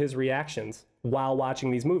perspective, his reactions while watching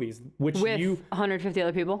these movies, which With you 150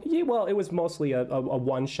 other people? Yeah, well, it was mostly a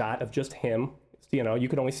one shot of just him. You know, you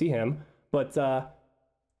could only see him. But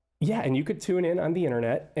yeah, and you could tune in on the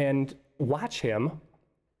internet and watch him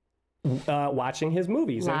watching his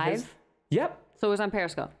movies. Live? Yep. So it was on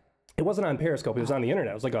Periscope? It wasn't on Periscope. It was on the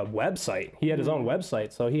internet. It was like a website. He had his own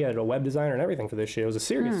website, so he had a web designer and everything for this shit. It was a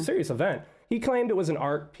serious event. He claimed it was an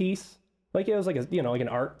art piece. Like it was like like an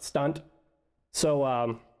art stunt. So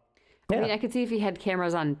yeah. I mean, I could see if he had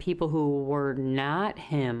cameras on people who were not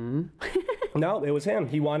him. No, it was him.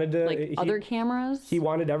 He wanted to Other cameras? He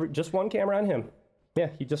wanted just one camera on him. Yeah,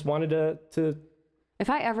 he just wanted to If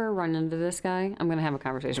I ever run into this guy, I'm going to have a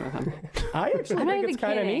conversation with him. I actually I'm not think even it's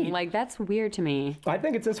kind of kidding. neat. Like, that's weird to me. I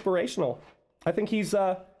think it's inspirational. I think he's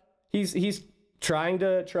trying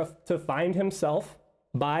to find himself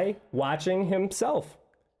by watching himself.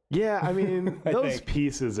 Yeah, I mean, those think.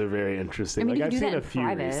 pieces are very interesting. I mean, like you I've can do seen that a in few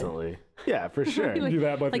private. recently. Yeah, for sure. Do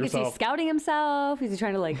that with Like, yourself. is he scouting himself? Is he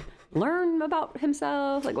trying to, like, learn about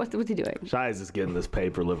himself? Like, what's he doing? Shia's just getting this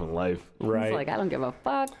paper, living life. Right. He's like, I don't give a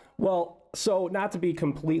fuck. Well, so not to be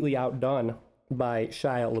completely outdone by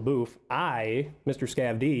Shia LaBeouf, I, Mr.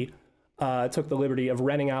 Scav D, took the liberty of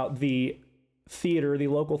renting out the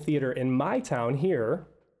local theater in my town here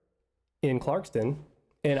in Clarkston,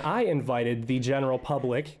 and I invited the general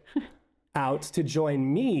public out to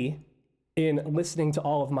join me in listening to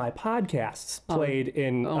all of my podcasts played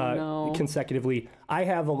consecutively. I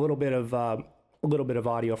have a little bit of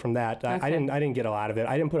audio from that. I didn't get a lot of it.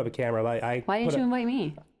 I didn't put up a camera. But Why didn't you invite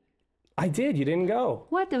me? I did. You didn't go.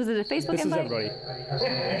 What? Was it a Facebook This is invite? everybody.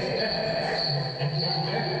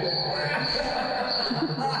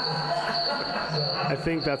 I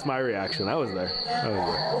think that's my reaction. I was there.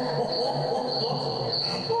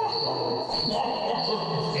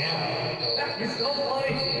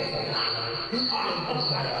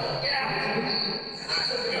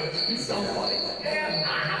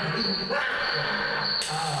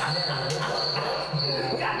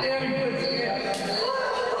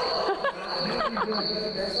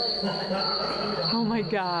 Oh my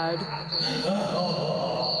God.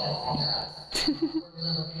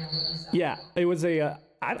 Yeah, it was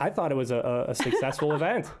I thought it was a successful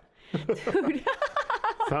event. Dude.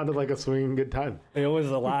 Sounded like a swinging good time. It was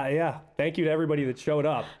a lot. Yeah. Thank you to everybody that showed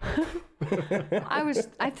up.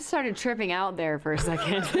 I started tripping out there for a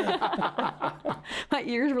second. My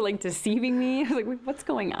ears were like deceiving me. I was like, "Wait, what's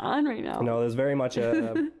going on right now?" No, there's very much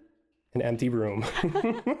an empty room.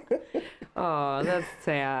 Oh, that's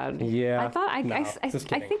sad. Yeah. I thought I just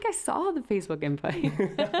kidding. think I saw the Facebook invite.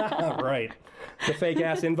 Right. The fake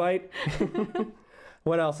ass invite.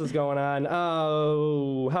 What else is going on?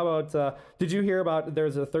 Oh, how about, did you hear about,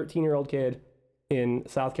 there's a 13-year-old kid in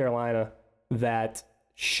South Carolina that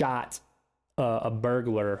shot a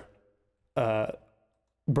burglar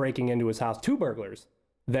breaking into his house. 2 burglars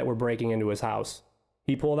that were breaking into his house.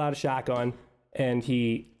 He pulled out a shotgun and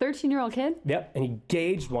he... 13-year-old kid? Yep, and he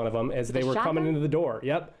gauged one of them as they were coming into the door.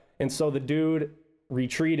 Yep. And so the dude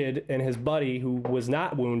retreated, and his buddy, who was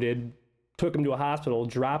not wounded, took him to a hospital,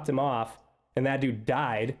 dropped him off, and that dude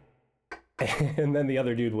died. And then the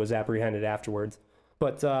other dude was apprehended afterwards.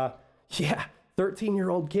 But, yeah,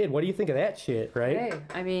 13-year-old kid. What do you think of that shit, right? Hey,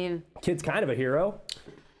 I mean... Kid's kind of a hero.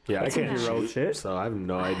 Yeah, I That's a can't hero shoot, shit. so I have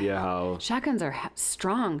no idea how. Shotguns are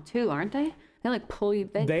strong, too, aren't they? They, like, pull you...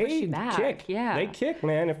 They push you back. Kick. Yeah. They kick,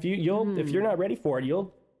 man. If you're not ready for it,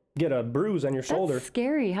 you'll get a bruise on your shoulder. That's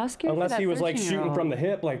scary. How scary Unless for that he was like shooting 13-year-old? from the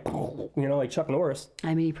hip, like, you know, like Chuck Norris.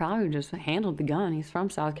 I mean, he probably just handled the gun. He's from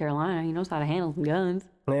South Carolina. He knows how to handle some guns.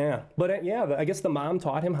 Yeah. But yeah, I guess the mom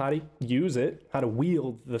taught him how to use it, how to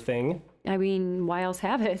wield the thing. I mean, why else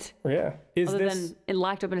have it? Yeah. Other than it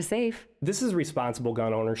locked up in a safe. This is responsible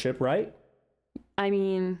gun ownership, right? I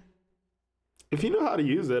mean... If you know how to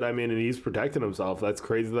use it, I mean, and he's protecting himself, that's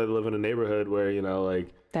crazy that I live in a neighborhood where, you know, like,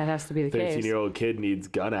 That has to be the case. 13-year-old kid needs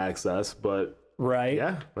gun access, but Right.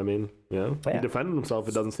 yeah, I mean, you know, he defended himself.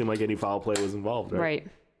 It doesn't seem like any foul play was involved, right? Right.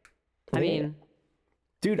 I mean,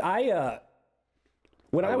 Dude,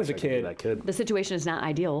 when I was a wish I could be kid, that kid. the situation is not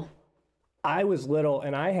ideal. I was little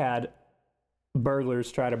and I had burglars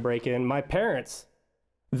try to break in. My parents,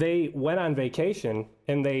 they went on vacation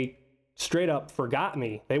and they straight up forgot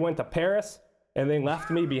me. They went to Paris and they left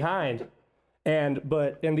me behind. And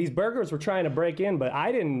these burglars were trying to break in, but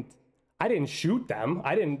I didn't shoot them.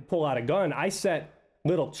 I didn't pull out a gun. I set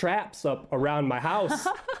little traps up around my house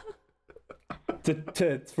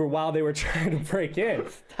for while they were trying to break in.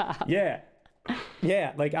 Stop.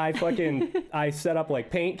 Yeah, like I set up like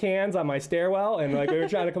paint cans on my stairwell, and like they were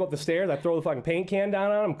trying to come up the stairs. I throw the fucking paint can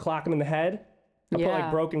down on them, clock them in the head. I put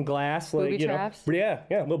like broken glass, like Booby traps? Yeah,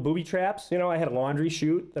 little booby traps. You know, I had a laundry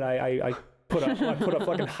chute that I put a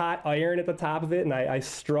fucking hot iron at the top of it, and I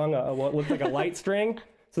strung what looked like a light string.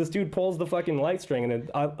 So this dude pulls the fucking light string, and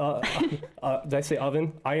then did I say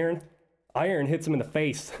oven? Iron hits him in the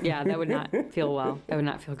face. Yeah, that would not feel well. That would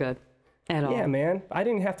not feel good at all. Yeah, man. I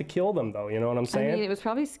didn't have to kill them though. You know what I'm saying? I mean, it was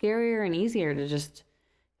probably scarier and easier to just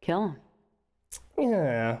kill him.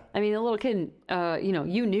 Yeah. I mean, the little kid,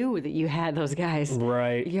 you knew that you had those guys.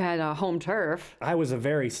 Right. You had a home turf. I was a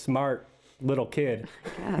very smart little kid.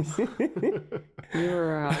 Yes. You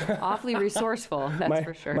were awfully resourceful, that's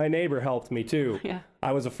for sure. My neighbor helped me too. Yeah.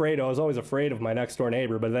 I was always afraid of my next door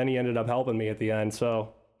neighbor, but then he ended up helping me at the end.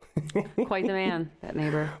 So Quite the man, that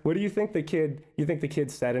neighbor. what do you think the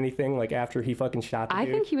kid said anything like after he fucking shot the I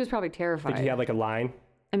dude? think he was probably terrified. Think he had like a line?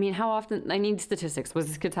 I mean, how often? I need statistics. Was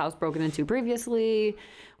this kid's house broken into previously?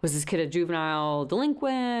 Was this kid a juvenile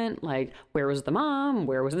delinquent? Like, where was the mom?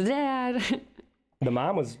 Where was the dad? The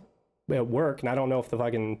mom was at work, and I don't know if the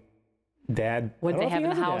fucking dad. What I don't they know if have he in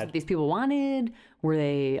the has a house dad. that these people wanted? Were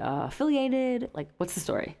they affiliated? Like, what's the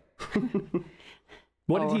story?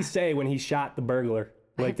 What did he say when he shot the burglar?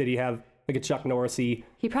 Like, did he have like a Chuck Norris-y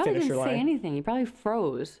He probably finisher didn't say line? anything. He probably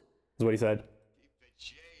froze. Is what he said.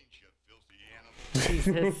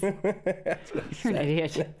 Jesus. You're an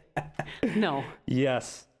idiot. No,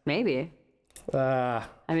 Yes. maybe. I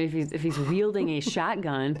mean, if he's wielding a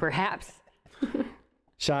shotgun, perhaps.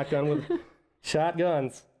 Shotgun with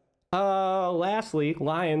shotguns. Lastly,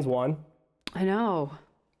 Lions won. I know.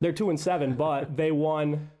 They're 2-7, but they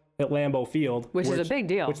won at Lambeau Field, Which is a big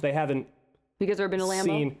deal. Which they haven't Because there have been a Lambo.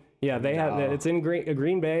 seen. Yeah, they have. It's in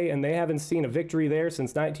Green Bay, and they haven't seen a victory there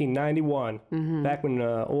since 1991, Mm-hmm. back when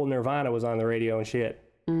old Nirvana was on the radio and shit.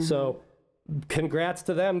 So, congrats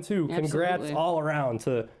to them too. Congrats Absolutely. all around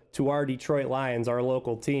to our Detroit Lions, our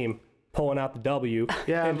local team, pulling out the W.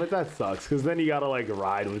 Yeah, but that sucks because then you gotta like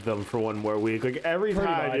ride with them for one more week. Like every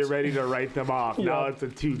time much. you're ready to write them off. Now it's a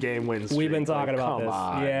 2-game win streak. We've been talking Like, about come this.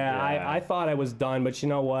 on. Yeah, I thought I was done, but you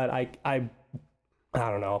know what? I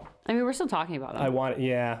don't know. I mean, we're still talking about him.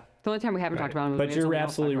 Yeah. The only time we haven't talked about him was But when you're someone else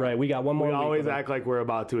absolutely talked about right. We got one more We week always of it. act like we're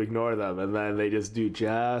about to ignore them, and then they just do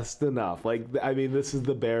just enough. Like, I mean, this is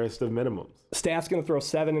the barest of minimums. Staff's going to throw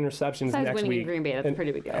 7 interceptions Besides next winning week. in Green Bay, that's a And-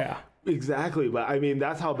 pretty big deal. Yeah. Exactly, but I mean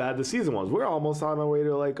that's how bad the season was. We're almost on our way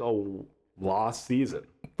to like a lost season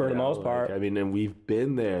For the most part. I mean, and we've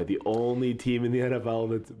been there. The only team in the NFL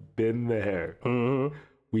that's been there. Mm-hmm.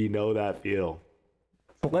 We know that feel.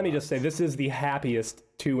 But let me just say, this is the happiest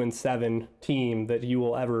 2-7 team that you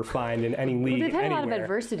will ever find in any league. They've had anywhere. a lot of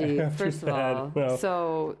adversity, first of all. No.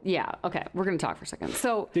 So yeah, okay, we're gonna talk for a second.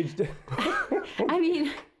 So I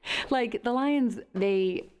mean, like the Lions,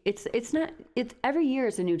 it's every year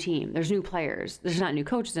it's a new team. There's new players. There's not new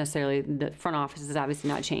coaches necessarily. The front office is obviously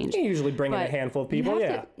not changed. You usually bring in a But handful of people,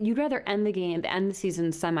 you'd rather end the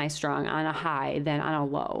season semi-strong on a high than on a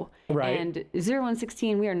low. Right. And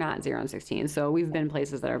 0-16, we are not 0-16. So we've been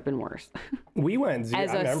places that have been worse. We went 0.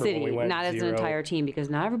 As I a remember city, when we went not 0. as an entire team, because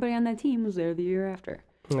not everybody on that team was there the year after.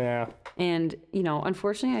 Yeah. And,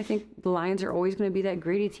 unfortunately, I think the Lions are always going to be that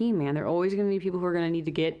gritty team, man. They're always going to be people who are going to need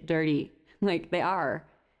to get dirty. Like, they are.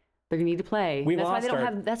 They're going to need to play.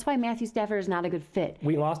 That's why Matthew Stafford is not a good fit.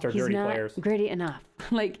 We lost our dirty players. He's not gritty enough.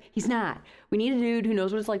 Like, he's not. We need a dude who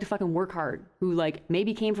knows what it's like to fucking work hard, who, like,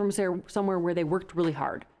 maybe came from somewhere where they worked really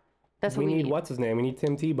hard. That's what we need. What's his name? We need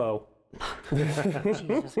Tim Tebow.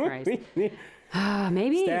 Jesus Christ.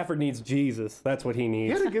 Maybe. Stafford needs Jesus. That's what he He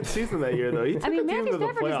needs. had a good season that year, though. He took Matthew to the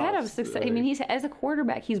Stafford has had a playoffs. success. I mean, as a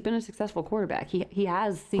quarterback, he's been a successful quarterback. He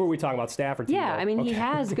has. Who are we talking about? Stafford? Yeah, Tebow? I mean, Okay. he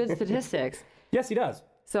has good statistics. Yes, he does.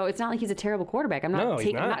 So it's not like he's a terrible quarterback. I'm No, not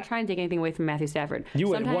he's not. I'm not trying to take anything away from Matthew Stafford.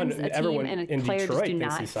 Everyone and a in player Detroit just do thinks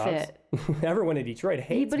not he sucks. fit. Everyone in Detroit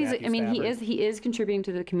hates But Matthew Stafford. he is contributing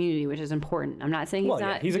to the community, which is important. I'm not saying he's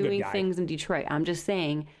he's a good doing guy. things in Detroit. I'm just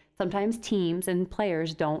saying sometimes teams and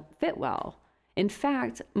players don't fit well. In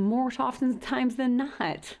fact, more often times than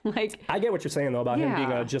not. Like, I get what you're saying though about him Yeah.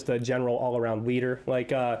 being just a general all-around leader.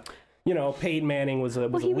 Like, Peyton Manning was a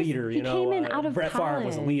he leader. he came in out of Brett Favre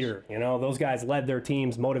was a college. leader. Those guys led their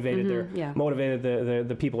teams, motivated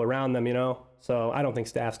the people around them. So I don't think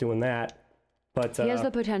Staff's doing that. But he has the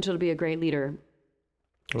potential to be a great leader,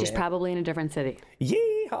 just probably in a different city.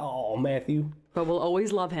 Yeehaw, Matthew. But we'll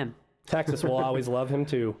always love him. Texas will always love him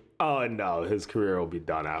too. Oh, no, his career will be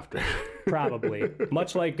done after. Probably.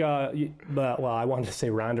 Much like, I wanted to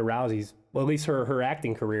say Ronda Rousey's. Well, at least her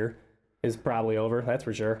acting career is probably over. That's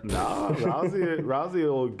for sure. No, Rousey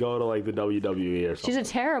will go to like the WWE or something. She's a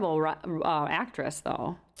terrible actress,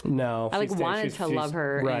 though. No. I wanted to love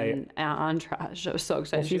her in Entourage. I was so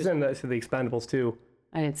excited. She's in the Expendables too.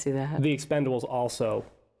 I didn't see that. The Expendables also,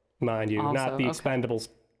 mind you, not the Expendables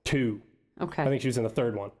 2. Okay. I think she was in the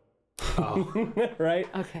third one. Oh. Right?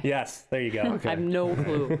 Okay. Yes, there you go. I have no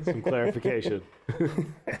clue. Some clarification.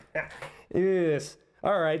 Yes.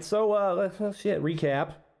 All right, so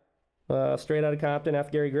recap. Straight Outta Compton,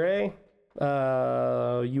 F. Gary Gray.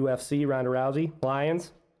 UFC, Ronda Rousey.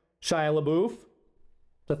 Lions, Shia LaBeouf.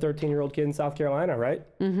 The 13-year-old kid in South Carolina, right?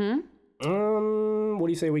 Mm-hmm. What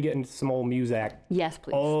do you say we get into some old music? Yes,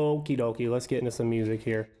 please. Okie dokie, let's get into some music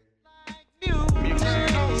here.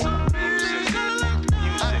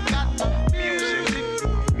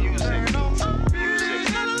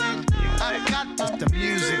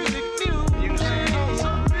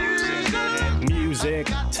 Music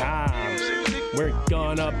time. We're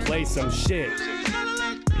gonna play some shit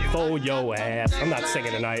for your ass. I'm not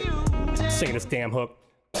singing tonight. I'm singing this damn hook.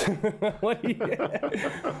 What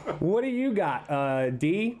do you got,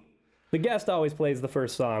 D? The guest always plays the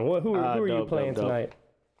first song. Who are you playing tonight?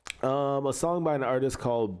 A song by an artist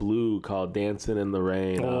called Blue called Dancing in the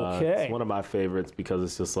Rain. Okay. It's one of my favorites because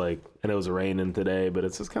it's just like, and it was raining today, but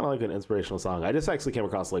it's just kind of like an inspirational song. I just actually came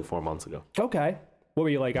across it like 4 months ago. Okay. What were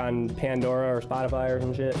you like on Pandora or Spotify or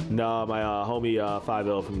some shit? No, my homie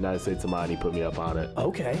 5L from the United States of Mind, he put me up on it.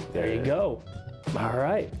 Okay, there you go. All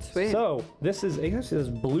right. Sweet. So this is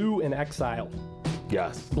Blue in Exile.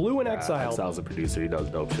 Yes. Blue in Exile. Exile's a producer. He does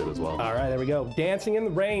dope shit as well. All right, there we go. Dancing in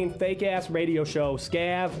the Rain, fake ass radio show.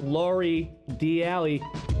 Scav, Lori, D. Allie.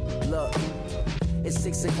 Look, it's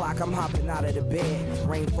 6 o'clock, I'm hopping out of the bed.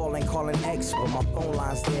 Rain falling, calling X, but my phone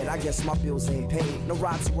line's dead. I guess my bills ain't paid. No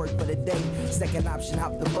ride to work for the day. Second option,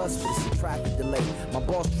 hop the bus, but it's a traffic delay. My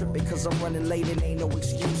boss tripping cause I'm running late and ain't no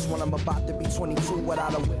excuse. When I'm about to be 22,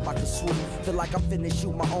 without a whip I can swoop. Feel like I'm finna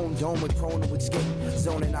shoot my own dome and prone to escape.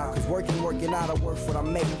 Zoning out, cause working out, I work what I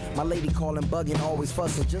make. My lady calling, bugging, always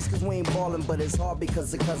fussing. Just cause we ain't ballin', but it's hard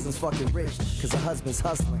because the cousin's fucking rich. Cause her husband's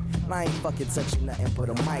hustling. And I ain't fucking touching nothing but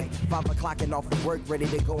a mic. 5 o'clock and off of work, ready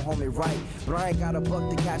to go home and write. But I ain't got a buck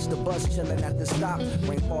to catch the bus, chillin' at the stop.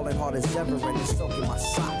 Rain falling hard as ever and it's soaking my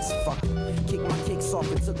socks. Fuck it. Kicked my kicks off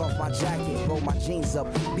and took off my jacket. Rolled my jeans up,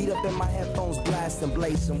 beat up in my headphones, blasting,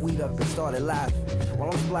 blazed some weed up and started laughing.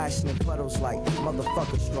 While I'm splashing in puddles like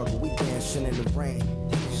motherfucker struggle. We dancing in the rain.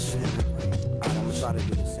 Alright, I'ma try to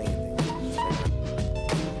do the same thing.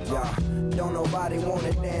 Yeah, don't nobody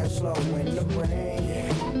wanna dance slow in the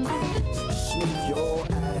rain. Smooth your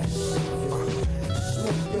ass.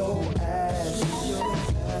 Smooth your ass.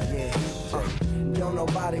 Yeah. Don't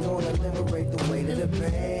nobody wanna liberate the weight of the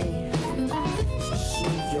pain.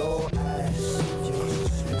 Smooth your ass.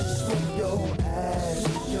 Smooth your ass.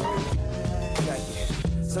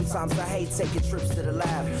 Sometimes I hate taking trips to the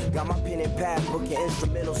lab. Got my pen and pad, booking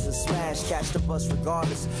instrumentals and smash. Catch the bus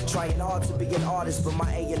regardless. Trying hard to be an artist, but my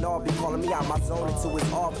A&R be calling me out my zone into his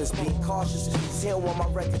office. Being cautious, cause he don't want my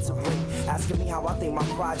record to break. Asking me how I think my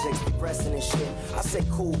project's progressing and shit. I say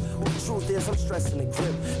cool, but the truth is I'm stressing the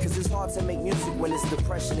grip. Cause it's hard to make music when this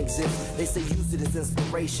depression exists. They say use it as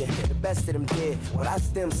inspiration. The best of them did. Well, that's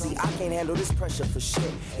them. See, I can't handle this pressure for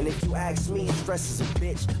shit. And if you ask me, stress is a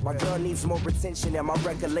bitch. My girl needs more attention and my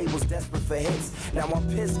record label's desperate for hits. Now I'm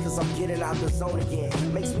pissed cause I'm getting out the zone again.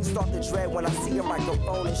 Makes me start to dread when I see a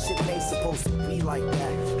microphone and shit ain't supposed to be like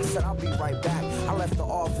that. I said I'll be right back. I left the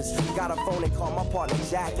office, got a phone and called my partner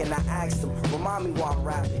Jack, and I asked him, remind me why I'm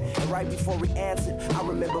rapping. And right before he answered, I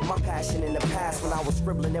remembered my passion in the past when I was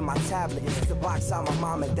scribbling in my tablet to box out my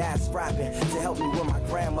mom and dad's rapping to help me when my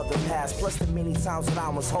grandmother passed. Plus the many times when I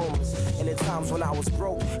was homeless and the times when I was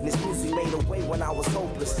broke. And this music made a way when I was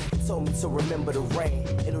hopeless. He told me to remember the rain.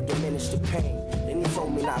 It'll diminish the pain. Then he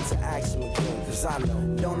told me not to ask him again, cause I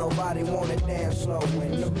know don't nobody wanna dance slow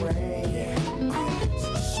in the rain.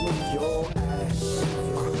 Smooth your ass.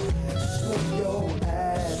 Smooth your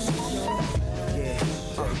ass. Yeah.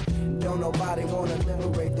 Don't nobody wanna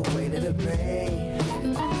liberate the weight of the pain.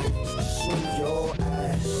 Smooth your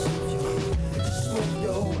ass. Smooth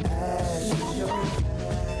your ass.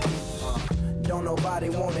 Don't nobody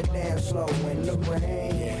wanna dance slow in the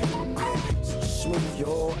rain. Smooth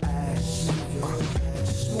your ass.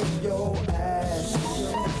 Smooth your ass.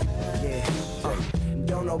 Yeah.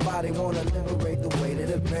 Don't nobody wanna liberate the weight of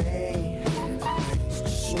the pain.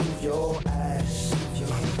 Smooth your ass.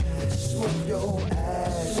 Smooth your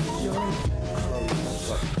ass.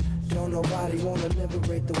 Don't nobody wanna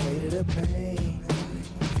liberate the weight of the pain.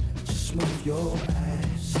 Smooth your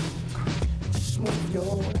ass. Smooth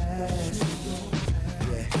your ass.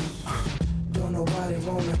 Yeah. Don't nobody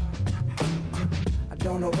wanna.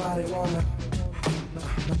 Don't nobody wanna.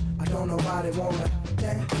 I don't nobody wanna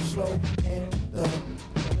dance slow in the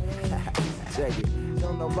check it.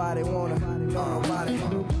 Don't nobody wanna. Don't nobody.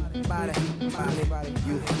 Body.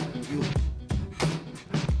 You.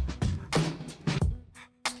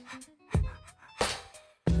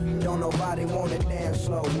 Don't nobody wanna dance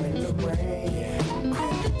slow in the rain.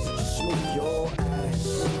 Smooth your ass.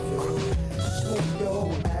 Smooth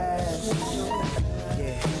your ass.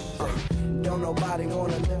 Yeah. Don't nobody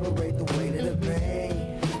wanna liberate the weight of the pain.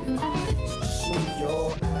 Smooth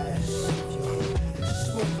your ass.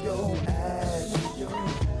 Smooth your ass.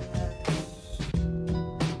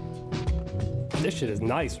 This shit is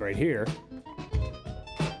nice right here.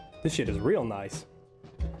 This shit is real nice.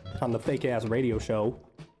 On the Fake Ass Radio Show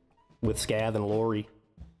with Scav and Lori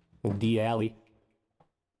and D. Allie.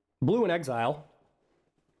 Blue in Exile.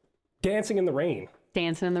 Dancing in the Rain.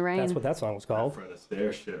 Dancing in the Rain. That's what that song was called. Fred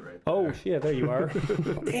Astaire shit right there. Oh shit, there you are.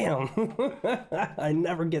 Damn. I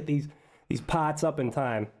never get these pots up in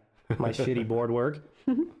time. My shitty board work.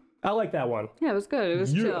 I like that one. Yeah, it was good. It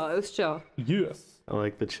was Yes. chill. It was chill. Yes. I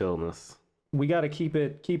like the chillness. We got to keep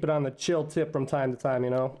it on the chill tip from time to time, you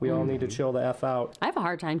know? We all need to chill the F out. I have a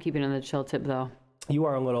hard time keeping on the chill tip though. You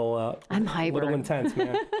are a little I'm hyper. little intense,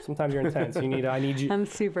 man. Sometimes you're intense. I need you. I'm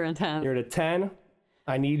super intense. You're at a 10.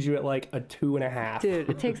 I need you at like a 2.5. Dude,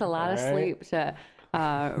 it takes a lot of All right. sleep to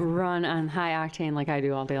run on high octane like I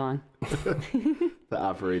do all day long. To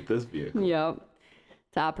operate this vehicle. Yep.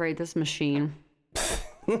 To operate this machine.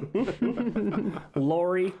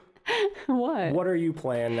 Lori, What are you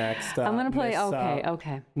playing next? I'm going to play, Miss,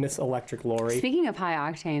 okay. Miss Electric Lori. Speaking of high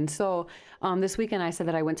octane, so this weekend I said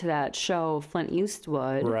that I went to that show, Flint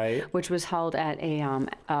Eastwood, Right. which was held at a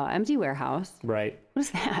empty warehouse. Right. What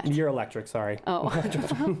is that? You're electric, sorry. Oh,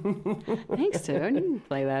 thanks, dude. You can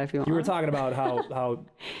play that if you want. You were talking about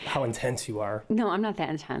how intense you are. No, I'm not that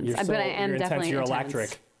intense, You're but I am you're definitely You're intense.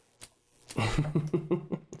 electric.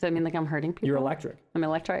 Does that mean like I'm hurting people? You're electric. I'm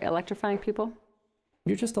electrifying people.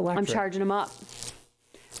 You're just I'm electric. charging them up.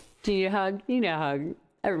 Do you need a hug? You need a hug.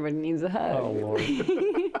 Everybody needs a hug. Oh, Lord.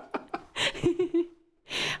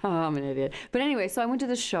 Oh, I'm an idiot. But anyway, so I went to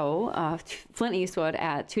the show, Flint Eastwood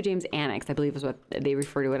at 2 James Annex, I believe is what they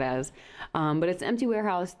refer to it as. But it's an empty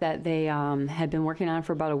warehouse that they had been working on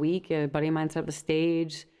for about a week. A buddy of mine set up the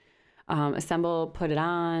stage. Assemble put it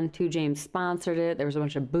on. 2 James sponsored it. There was a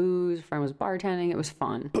bunch of booze. A friend was bartending. It was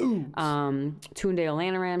fun. Toondale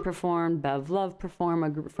Lanaran performed. Bev Love performed. A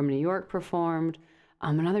group from New York performed.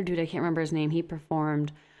 Another dude, I can't remember his name, he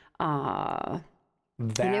performed. And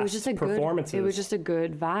it was just a good performances. It was just a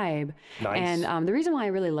good vibe. Nice. And the reason why I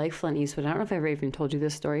really like Flint Eastwood, I don't know if I ever even told you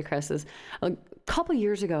this story, Chris, is a couple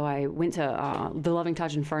years ago I went to the Loving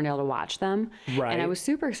Touch in Ferndale to watch them. Right. And I was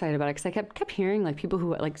super excited about it because I kept hearing like people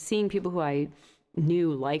who like seeing people who I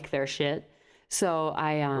knew like their shit. So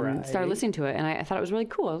I started listening to it, and I thought it was really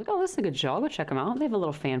cool. I was like, oh, this is a good show. I'll go check them out. They have a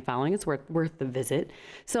little fan following. It's worth the visit.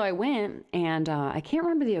 So I went, and I can't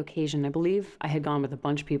remember the occasion. I believe I had gone with a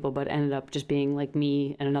bunch of people, but it ended up just being like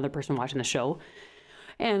me and another person watching the show.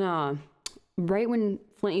 And right when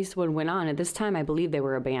Flint Eastwood went on, at this time, I believe they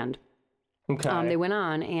were a band. Okay. They went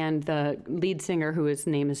on, and the lead singer, whose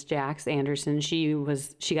name is Jax Anderson, she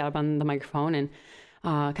got up on the microphone and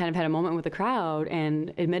kind of had a moment with the crowd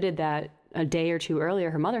and admitted that a day or two earlier,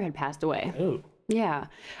 her mother had passed away. Ooh. Yeah.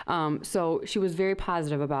 So she was very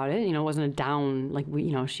positive about it. You know, it wasn't a down, like,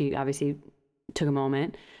 she obviously took a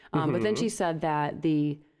moment. But then she said that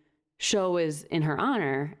the show is in her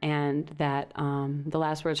honor and that the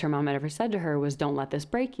last words her mom had ever said to her was, "Don't let this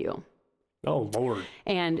break you." Oh, Lord.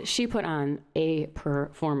 And she put on a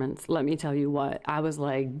performance. Let me tell you what. I was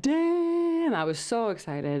like, damn. I was so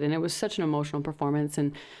excited. And it was such an emotional performance.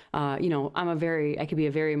 And, I could be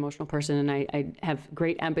a very emotional person, and I have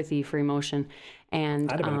great empathy for emotion.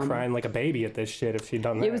 And I'd have been crying like a baby at this shit if she'd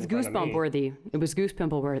done that. it was goosebump worthy. It was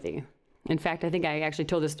goosepimple worthy. In fact, I think I actually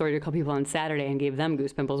told this story to a couple people on Saturday and gave them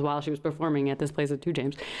goosepimples while she was performing at this place at 2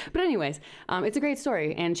 James. But anyways, it's a great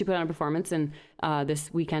story, and she put on a performance and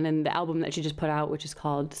this weekend, and the album that she just put out, which is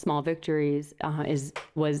called Small Victories,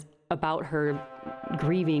 was about her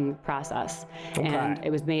grieving process, and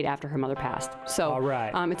it was made after her mother passed. So all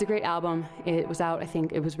right. It's a great album. It was out, I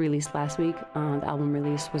think it was released last week. The album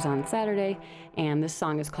release was on Saturday, and this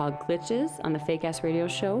song is called Glitches on the Fake Ass Radio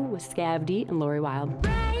Show with Scav D and Lori Wild.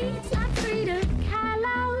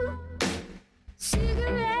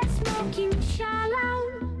 Cigarette smoking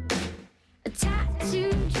shallow, a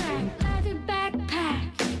tattoo track, leather backpack,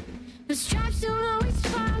 the stripes don't always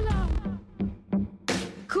follow.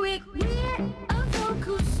 Quick wit, a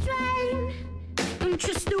vocal strain, don't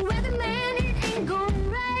trust the weatherman, it ain't gon'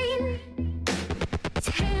 rain. His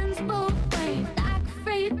hands both wave like a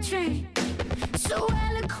freight train, so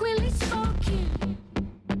eloquently spoken.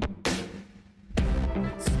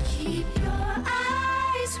 So keep your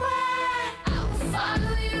eyes wide, I will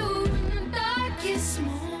follow you in the darkest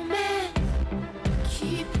moment.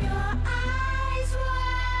 Keep your eyes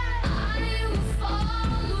wide, I will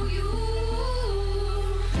follow you.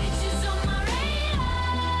 Bitches on my radar,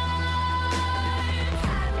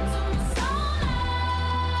 patterns on my sonar.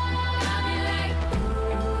 Got me like,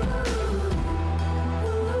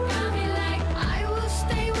 ooh, got me like, I will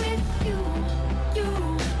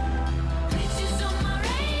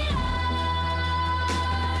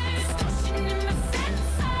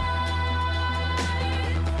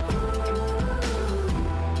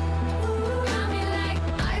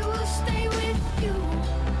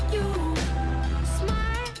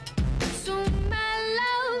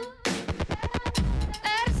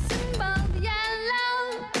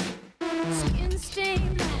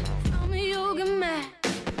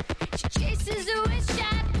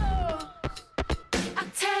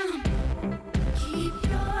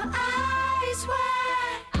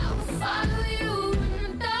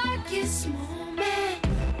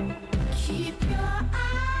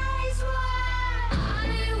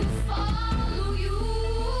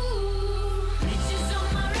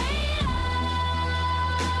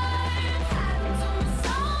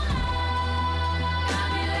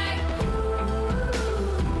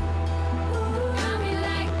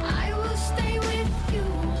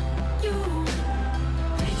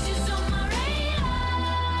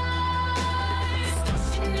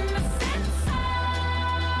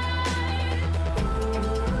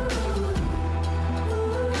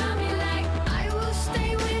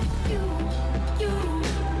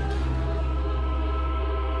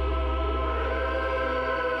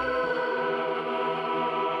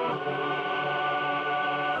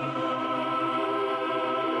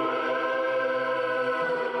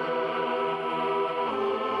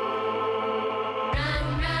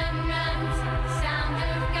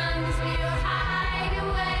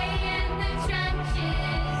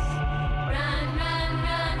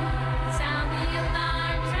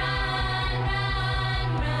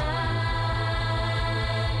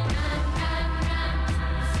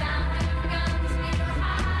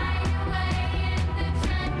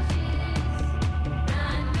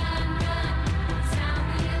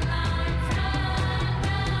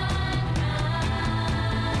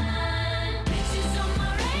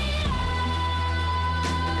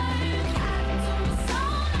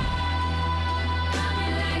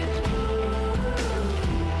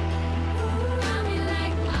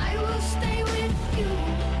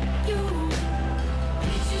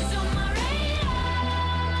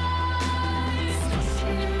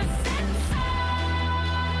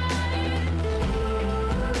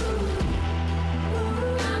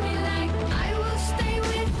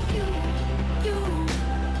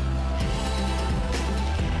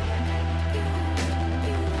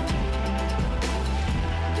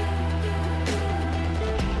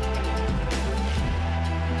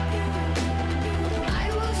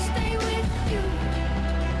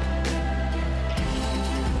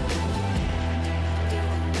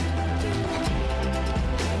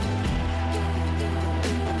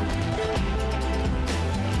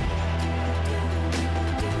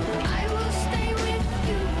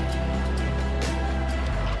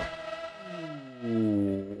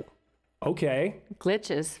Okay.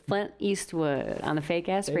 Glitches, Flint Eastwood on the Fake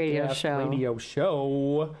Ass Radio Fake-ass Show. Radio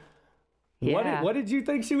show. Yeah. What did you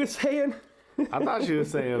think she was saying? I thought she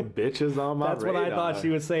was saying bitches on my That's radar. what I thought she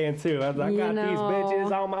was saying too. I was like, I got these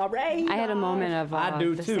bitches on my radar. I had a moment of I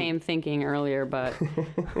do the too. same thinking earlier, but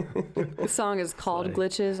the song is called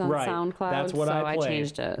Glitches on Right. SoundCloud, That's what so I played.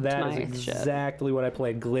 changed it to That my is shit. exactly what I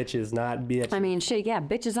played. Glitches, not bitch. I mean, shit, yeah,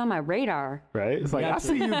 bitches on my radar. Right? It's like, I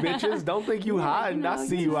see you bitches. Don't think you hiding. I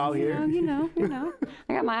see you out here. You know.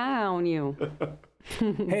 I got my eye on you.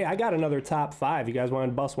 Hey, I got another top 5. You guys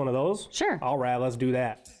want to bust one of those? Sure. All right, let's do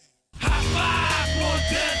that.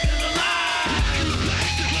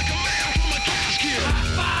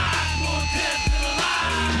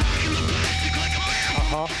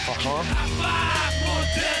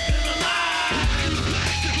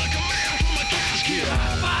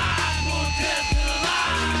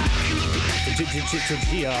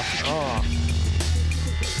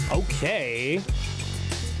 Okay.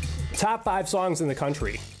 Top 5 songs in the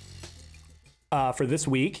country for this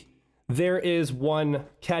week. There is one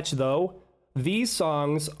catch, though. These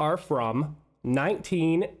songs are from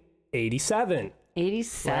 1987.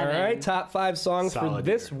 87. All right, top 5 songs for Solid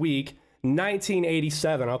this week,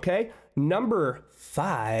 1987, okay? Number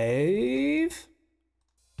 5.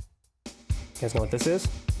 You guys know what this is?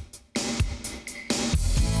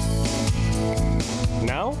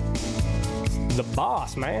 No? The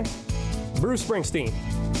Boss, man. Bruce Springsteen.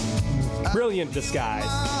 Brilliant Disguise.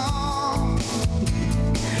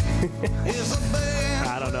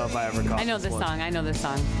 I don't know if I ever caught I know this one. song. I know this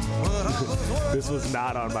song. This was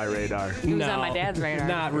not on my radar. It was on my dad's radar.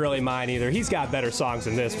 Not really mine either. He's got better songs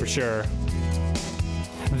than this for sure.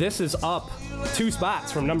 This is up 2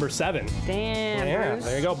 spots from number 7. Damn, Yeah, Bruce.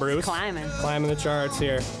 there you go, Bruce. Climbing. Climbing the charts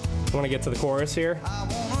here. Want to get to the chorus here?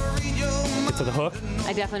 Get to the hook?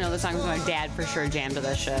 I definitely know this song because my dad for sure jammed to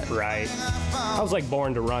this shit. Right. I was like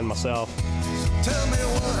born to run myself. Tell me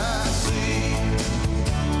what I see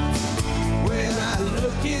when I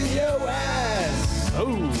look in your eyes.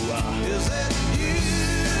 Oh, Is that you,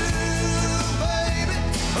 baby,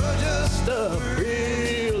 or just the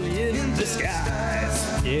brilliant disguise.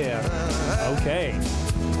 Yeah. Okay.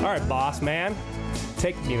 All right, boss man.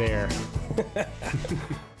 Take me there.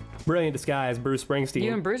 Brilliant Disguise, Bruce Springsteen.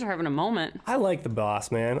 You and Bruce are having a moment. I like the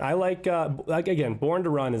Boss, man. I like again, Born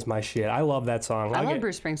to Run is my shit. I love that song. I love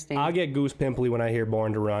Bruce Springsteen. I'll get goose pimply when I hear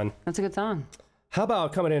Born to Run. That's a good song. How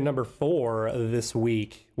about coming in at number 4 this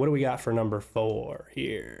week? What do we got for number 4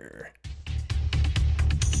 here?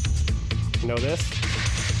 You know this?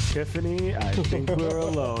 Tiffany, I think we're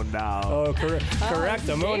alone now. Oh, correct,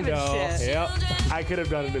 David Amundo. shit. Yep. I could have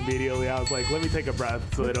done it immediately. I was like, let me take a breath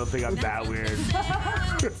so they don't think I'm that weird.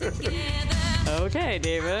 Okay,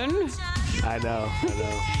 David. I know.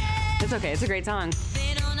 It's okay. It's a great song.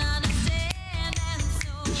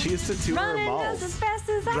 She used to tour Running malls. just as fast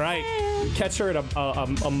as I Right. can. Catch her at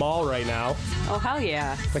a mall right now, Oh, hell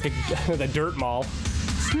yeah. like the dirt mall.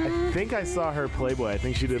 I think I saw her Playboy. I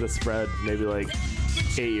think she did a spread maybe like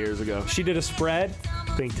 8 years ago. She did a spread.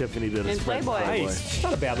 I think Tiffany did a In spread. in Playboy. Nice. She's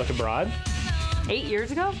not a bad looking broad. 8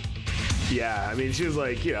 years ago? Yeah, I mean, she was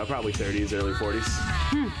like, probably 30s, early 40s.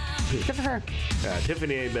 Good for her.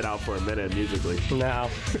 Tiffany ain't been out for a minute musically. No.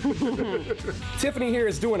 Tiffany here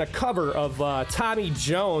is doing a cover of Tommy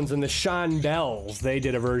Jones and the Shondells. They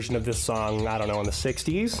did a version of this song, I don't know, in the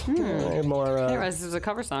 60s. More This is a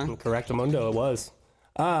cover song. correct, Amundo, it was.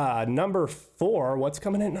 Number 4. What's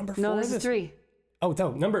coming in at number 4? No, this is 3. Oh,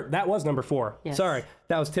 no, that was number 4. Yes. Sorry,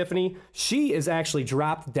 that was Tiffany. She is actually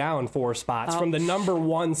dropped down 4 spots from the number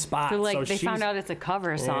 1 spot. They're like, so they found she's- out it's a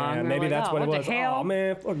cover song. Yeah, They're maybe like, that's oh, what it was. the hell? Oh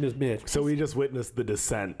man, fuck this bitch. So we just witnessed the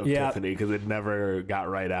descent of Yeah. Tiffany because it never got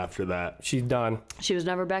right after that. She's done. She was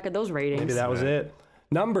never back at those ratings. Maybe that was it.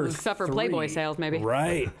 Number Except for 3. Playboy sales, maybe.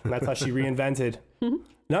 Right. And that's how she reinvented.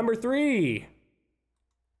 Number 3.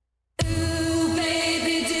 Ooh,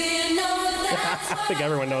 baby, do you know that's I think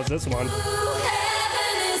everyone knows this one.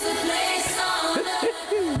 heaven is a place on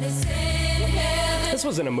earth? They say heaven This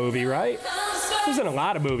was in a movie, right? comes This was in a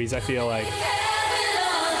lot of movies, I feel like. heaven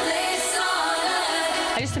or a place on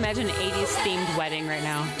earth. I just imagine an 80s themed wedding right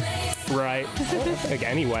now. Right. Like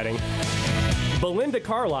any wedding. Belinda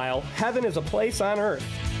Carlisle, Heaven is a Place on Earth.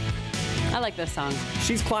 I like this song.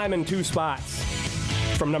 She's climbing 2 spots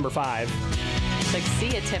from number 5. It's like, see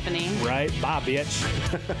ya, Tiffany. Right? Bye, bitch.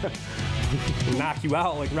 Knock you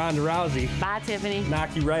out like Ronda Rousey. Bye, Tiffany.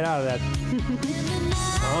 Knock you right out of that.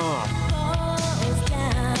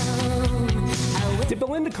 Did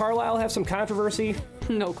Belinda Carlisle have some controversy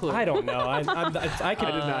No clue. I don't know. I could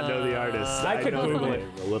I did not know the artist. I could know the Google it. name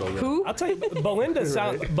a little bit. Who? I'll tell you,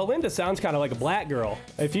 Belinda sounds kind of like a black girl.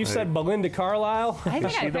 If you said Belinda Carlisle, I think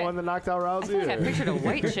Is she the one that knocked out I Rousey? pictured a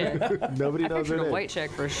white chick. Nobody I knows her pictured a name. white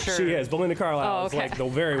chick for sure. she is. Belinda Carlisle Oh, is okay. like the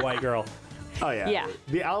very white girl. Oh yeah. Yeah.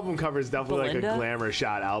 The album cover is definitely like Belinda? a glamour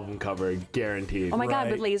shot album cover, guaranteed. Oh my God,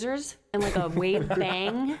 Right. with lasers and like a wave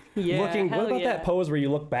bang. Yeah. What hell about yeah. that pose where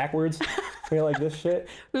you look backwards? You're like this shit.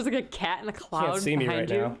 There's like a cat in a cloud Can't see me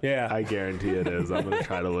behind right you. now. Yeah. I guarantee it is. I'm gonna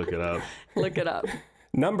try to look it up. Look it up.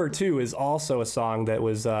 Number 2 is also a song that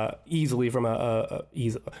was easily from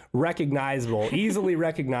easily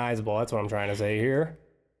recognizable. That's what I'm trying to say here.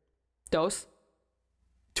 Dose.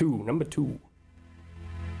 Number 2.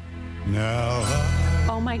 Now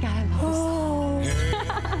Oh my God, I love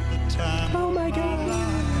this song. Oh my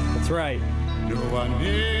God. That's right. I know I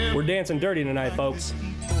never We're dancing dirty tonight, folks.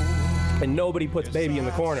 And nobody puts baby in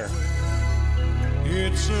the corner.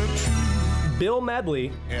 it's a truth Bill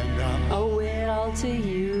Medley and I'm Owe it all to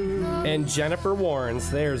you. and Jennifer Warnes.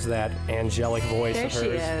 There's that angelic voice There of she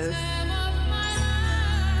hers. is.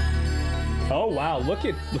 Oh wow, look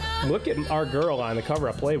at our girl on the cover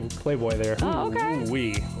of Playboy there. Oh, okay.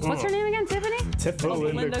 Ooh-wee. What's her name again? Tiffany?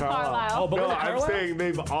 Tiffany. Belinda Carlisle. Oh, No, Belinda I'm Carlisle? saying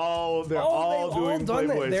they're all they've doing done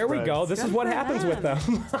Playboy that. There we go. spreads. This is what for happens with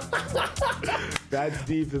them. That's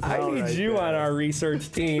deep as I hell. need right you there. on our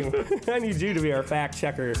research team. I need you to be our fact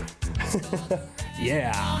checker.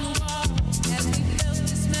 Yeah.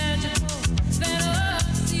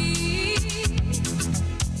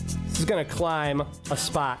 This is gonna climb a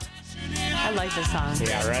spot. I like this song.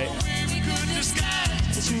 Yeah, right?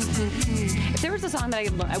 If there was a song that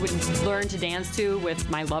I would learn to dance to with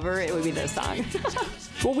my lover, it would be this song.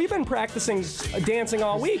 Well, we've been practicing dancing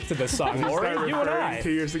all week to this song, Lori. Start You and referring I.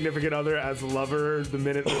 to your significant other as lover the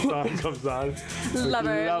minute the song comes on.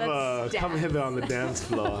 Lover, Lover, let's come dance. hither on the dance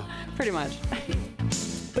floor. Pretty much.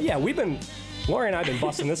 But yeah, Lori and I have been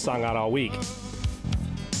busting this song out all week.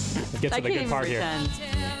 Let's get I to the can't good even part here. pretend.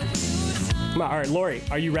 Come on, all right, Lori,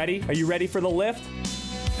 are you ready? Are you ready for the lift?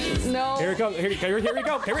 No. Here it comes. Here we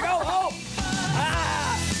go. Here we go. Oh!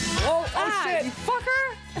 Ah! Oh Ah, you shit!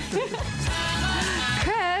 fucker.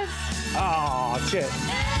 Chris. Oh shit!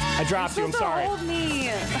 I dropped you. I'm Supposed to sorry. Hold me.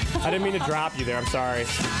 I didn't mean to drop you there. I'm sorry.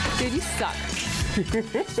 Dude, you suck.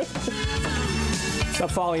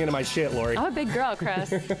 Stop falling into my shit, Lori. I'm a big girl,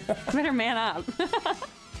 Chris. You better man up.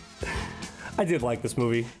 I did like this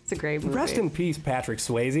movie. It's a great movie. Rest in peace, Patrick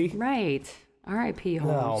Swayze. Right. R.I.P. Oh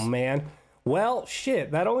Holmes. man. Well,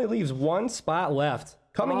 shit. That only leaves one spot left.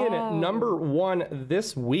 Coming in at number 1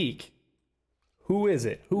 this week. Who is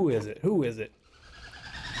it? Who is it? Who is it?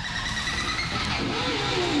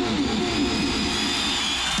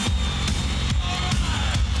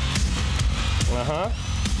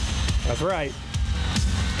 That's right.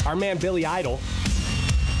 Our man Billy Idol.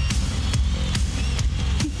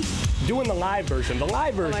 Doing the live version. The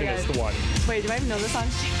live version is God. the one. Wait, do I even know this song?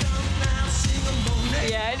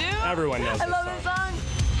 Yeah, I do. Everyone knows I this love song. this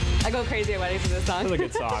song. I go crazy at weddings with this song. It's a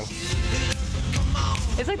good song.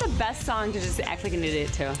 It's like the best song to just act like an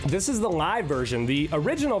idiot to. This is the live version. The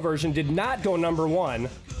original version did not go number 1.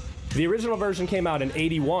 The original version came out in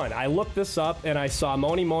 81. I looked this up and I saw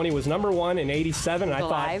Moni Moni was number 1 in 87, and I The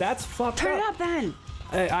thought, live? that's fucked Turn it up then.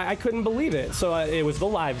 I couldn't believe it. So it was the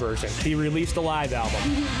live version. He released a live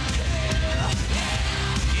album.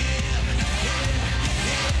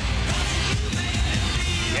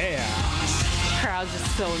 Yeah. Crowd's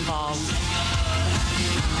just so involved.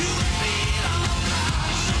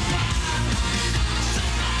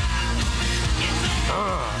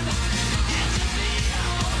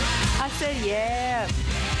 I said yeah.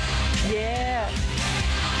 Yeah.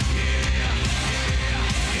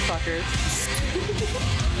 Fuckers.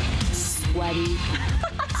 Sweaty.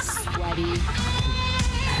 Sweaty.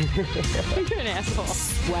 You're an asshole.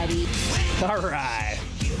 Sweaty. All right.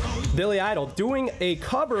 Billy Idol doing a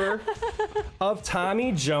cover of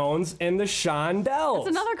Tommy Jones and the Shondells. That's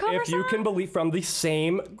another cover If you song? can believe, from the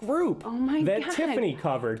same group. Oh my that God. Tiffany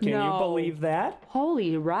covered. Can you No. believe that?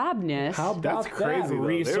 Holy Robness. How about That's crazy. that Though. They were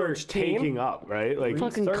research taking team? up, right? Like,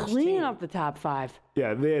 Fucking research clean team. up the top 5.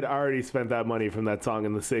 yeah, they had already spent that money from that song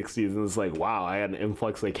in the '60s, and it's like, wow, I had an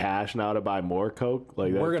influx of cash now to buy more coke.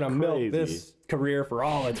 Like, We're that's gonna milk crazy. this career for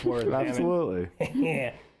all it's worth. damn it. Absolutely.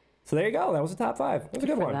 Yeah. So there you go. That was the top 5. That was a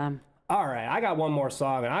good for one. them. All right, I got one more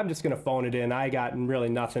song, and I'm just gonna phone it in. I got really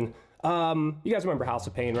nothing. You guys remember House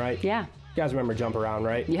of Pain, right? Yeah. You guys remember Jump Around,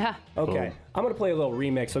 right? Yeah. Okay. I'm gonna play a little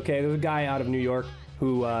remix. Okay, there's a guy out of New York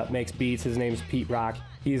who makes beats. His name's Pete Rock.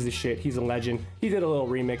 He's the shit. He's a legend. He did a little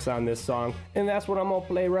remix on this song, and that's what I'm gonna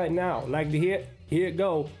play right now. Like to hear it? Here it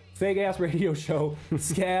go. Fake Ass Radio Show,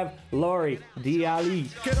 Scav, Lori, Allie.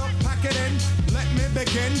 Get up, pack it in, let me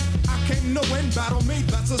begin. I came to win, battle me,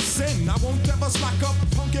 that's a sin. I won't ever slack up,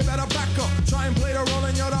 punk, you better back up. Try and play the role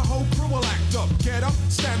and the whole crew will act up. Get up,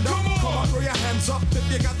 stand up, come on, throw your hands up. If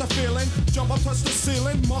you got the feeling, jump up, touch the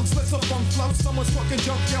ceiling. Monks, let's a funk flow, someone's fucking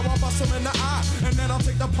junk, yeah, I'll bust them in the eye. And then I'll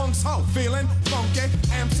take the punks out, feeling funky.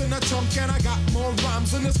 Amps in a trunk and I got more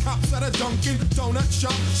rhymes than this cops at a Dunkin' Donut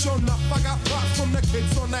shop. Sure enough, I got props from the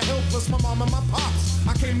kids on the hill, plus my mom and my pops.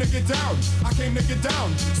 I came to get down, I came to get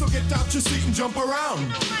down. So get out your seat and jump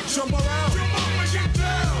around. Jump around, jump up and get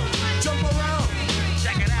down. Jump around,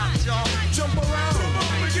 check it out, y'all. Jump around, jump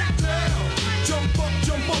up and get down. Jump up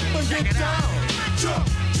and get down. Jump,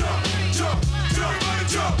 jump, jump, jump, everybody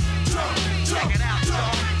jump, jump, jump, check it out,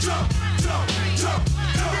 y'all. Jump, jump, jump,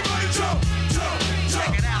 everybody jump, jump,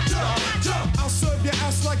 check it out, y'all. Jump. I'll serve your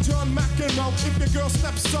ass like John McEnroe. If your girl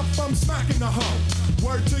steps up, I'm smacking the hoe.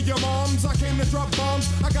 Word to your moms, I came to drop bombs.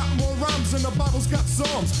 I got more rhymes than the Bible's got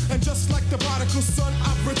psalms. And just like the prodigal son,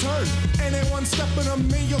 I've returned. Anyone stepping on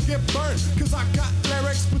me, you'll get burned. Cause I got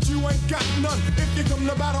lyrics, but you ain't got none. If you come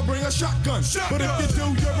to battle, bring a shotgun. But if you do,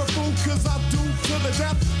 you're a fool, cause I do to the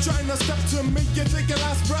death. Trying to step to me, you take your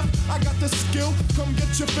last breath. I got the skill, come get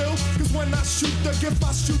your fill. Cause when I shoot the gift, I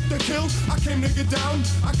shoot the kill. I came to get down,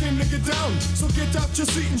 I came to get down. So get out your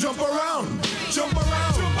seat and jump around. Jump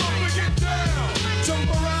around, jump up and get down. Jump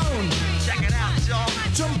around, check it out, y'all.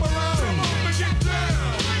 Jump around, jump up and get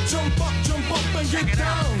down. Jump up and get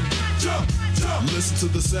down. Jump, jump. Listen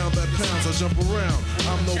to the sound that pounds, I jump around.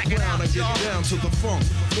 I'm no clown, I get down to the funk.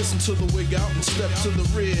 Listen to the wig out and step to the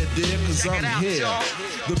rear, dear, cause I'm here.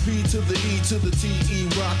 The P to the E to the T-E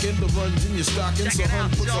rockin'. The runs in your stocking, so hun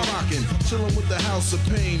puts a lockin'. Chillin' with the house of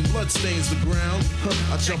pain, blood stains the ground.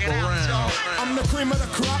 I jump around. I'm the cream of the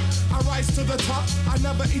crop, I rise to the top. I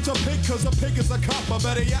never eat a pig cause a pig is a cop. Or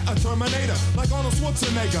better yet, a Terminator, like Arnold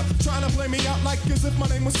Schwarzenegger. Trying to play me out like as if my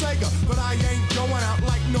name was Sega. But I ain't going out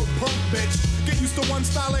like no punk bitch. Get used to one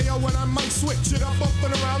style AO when I might switch it up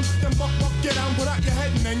and around. Then buck, get down, put out your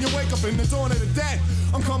head and then you wake up in the dawn of the dead.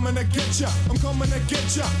 I'm coming to get ya, I'm coming to get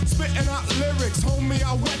ya. Spitting out lyrics, homie,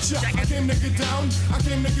 I'll wet ya. I came to get down, I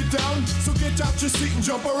came to get down. So get out your seat and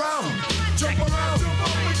jump around. Jump around, jump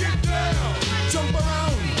up and get down. Jump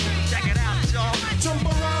around, check it out, y'all. Jump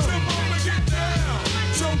around, jump up and get down.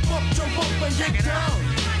 Jump up and get down.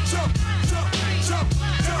 Jump, jump, jump,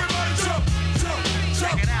 everybody jump, jump,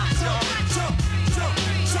 check it out, y'all. Jump, jump,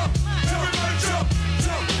 jump, everybody jump,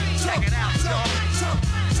 jump, check it out, y'all. Jump,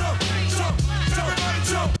 jump, jump, everybody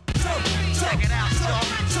jump, jump, check it out, y'all.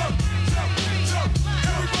 Jump, jump, jump,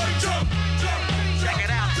 everybody jump, jump, check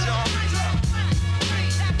it out, y'all.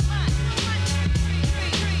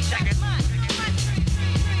 Check it,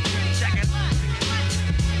 check it,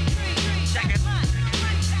 check it,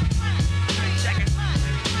 check it,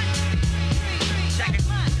 check it,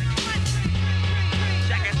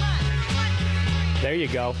 check it. There you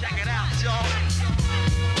go. Check it out, y'all.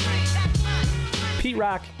 Pete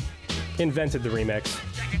Rock invented the remix.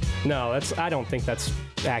 No, I don't think that's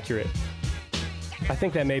accurate. I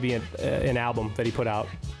think that may be an album that he put out.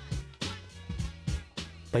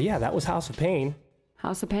 But yeah, that was House of Pain.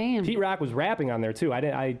 House of Pain. Pete Rock was rapping on there too.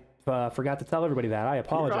 I forgot to tell everybody that. I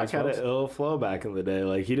apologize. Pete Rock had folks. an ill flow back in the day.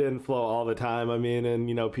 Like, he didn't flow all the time. I mean, and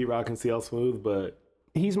you know, Pete Rock and CL Smooth, but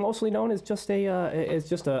he's mostly known as just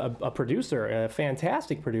a producer, a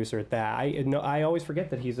fantastic producer at that. I always forget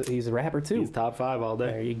that he's a rapper too. he's top 5 all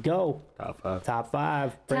day. There you go. Top 5. Top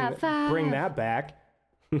 5. Top 5. Bring that back.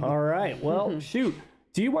 All right. Well, shoot.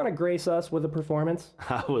 Do you want to grace us with a performance?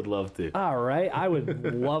 I would love to. All right. I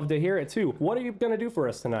would love to hear it too. What are you going to do for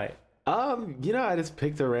us tonight? You know, I just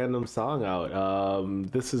picked a random song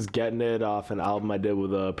out. This is Getting It off an album I did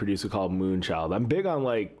with a producer called Moonchild. I'm big on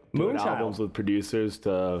like doing Moonchild. albums with producers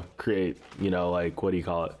to create, you know, like, what do you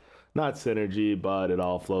call it? Not synergy, but it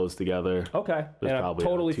all flows together. Okay. There's And I'm probably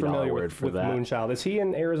totally a $2 familiar word with for that. Moonchild. Is he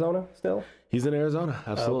in Arizona still? He's in Arizona,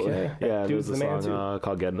 absolutely. Okay. Yeah, Dude's there's a the man, song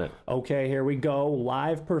called Getting It. Okay, here we go.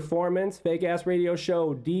 Live performance, Fake Ass Radio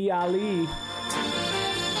Show, Allie.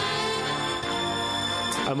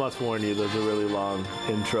 I must warn you, there's a really long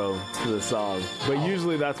intro to the song. But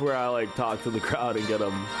usually that's where I like talk to the crowd and get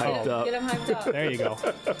them hyped up. Get him hyped up. There you go.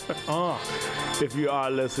 If you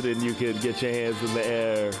are listening, you can get your hands in the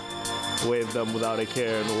air, wave them without a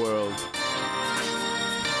care in the world.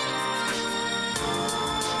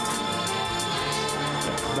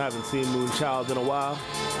 I haven't seen Moonchild in a while,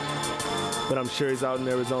 but I'm sure he's out in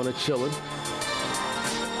Arizona chilling.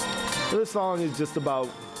 This song is just about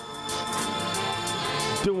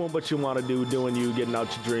doing what you want to do, doing you, getting out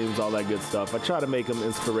your dreams, all that good stuff. I try to make them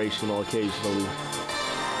inspirational occasionally.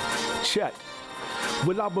 check.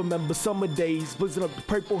 Well, I remember summer days, blizzing up the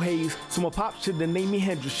purple haze. So my pop should've named me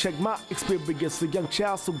Hendrix. Check my experience, a young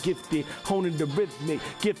child so gifted, honing the rhythmic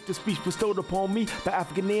gift of speech bestowed upon me by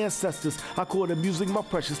African ancestors. I call the music my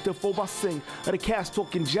precious, therefore I sing. Of the cast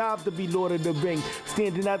talking jive to be Lord of the Ring.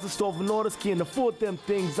 Standing as a starving artist, can't afford them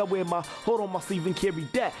things. I wear my heart on my sleeve and carry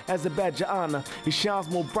that as a badge of honor. It shines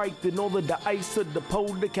more bright than all of the ice of the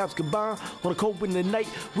polar caps combined. On a cold winter night,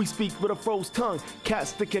 we speak with a froze tongue.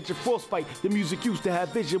 Cats to catch a frostbite. The music used to have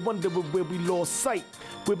vision, wondering where we lost sight.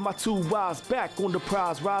 With my two wives back on the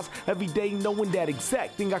prize rise, every day knowing that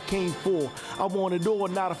exact thing I came for. I want it all,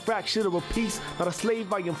 not a fraction of a piece. Not a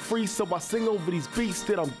slave, I am free, so I sing over these beats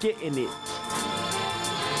that I'm getting it.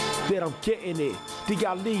 That I'm getting it. The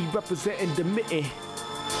Allie representing the mitten.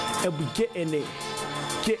 And we getting it.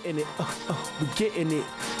 Getting it. We getting it.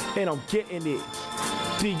 And I'm getting it.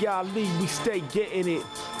 The Allie, we stay getting it.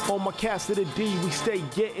 On my cast of the D, we stay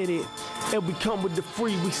getting it. And we come with the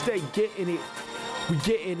free, we stay getting it. We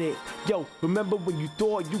getting it. Yo, remember when you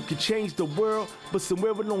thought you could change the world, but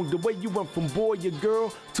somewhere along the way you went from boy or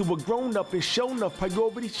girl to a grown-up, and shown enough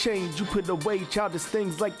priorities change. You put away childish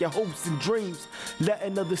things like your hopes and dreams,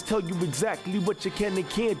 letting others tell you exactly what you can and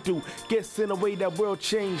can't do. Guess in a way that world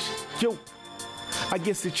changed. Yo, I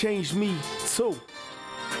guess it changed me too.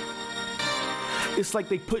 It's like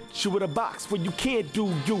they put you in a box where you can't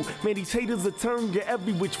do you. Man, these haters will turn you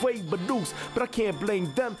every which way but loose. But I can't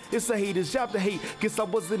blame them, it's a hater's job to hate. Guess I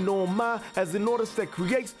wasn't on mine as an artist that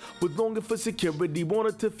creates. Was longing for security,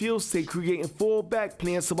 wanted to feel safe. Creating fallback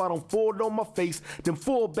plans so I don't fall on my face. Them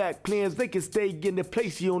fallback plans, they can stay in their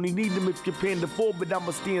place. You only need them if you're paying the fall, but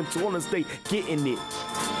I'ma stand tall and stay getting it.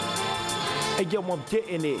 Hey yo, I'm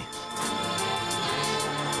getting it.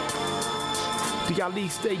 The Allie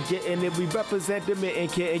stay getting it, we represent the mitten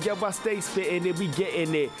kid. And yo, I stay spitting it, we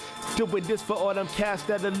getting it. Doing this for all them cats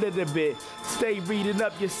that a little bit. Stay reading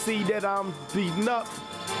up, you see that I'm beating up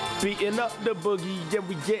the boogie, yeah,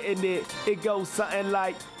 we getting it. It goes something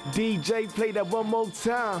like, DJ, play that one more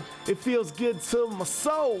time. It feels good to my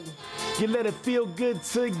soul. You let it feel good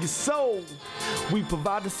to your soul. We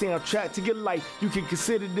provide the soundtrack to your life. You can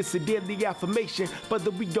consider this a daily affirmation, but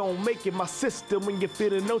that we don't make it my system. When you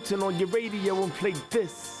feel the notes on your radio and play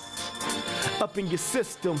this up in your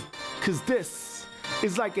system, cause this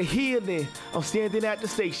it's like a healing. I'm standing at the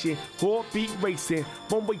station, heartbeat racing,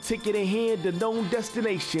 one-way ticket in hand, a known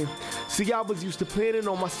destination. See, I was used to planning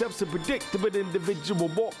on my steps to predict an individual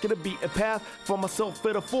walking a beaten path. Found myself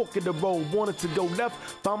at a fork in the road, wanted to go left.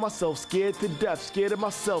 Found myself scared to death, scared of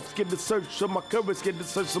myself, scared to search for my courage, scared to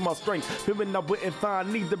search for my strength. Fearing I wouldn't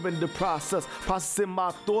find neither in the process. Processing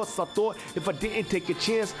my thoughts, I thought if I didn't take a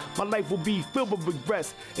chance, my life would be filled with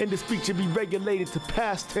regrets. And the speech would be regulated to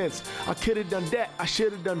past tense. I could have done that, I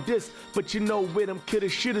should have done this, but you know where them coulda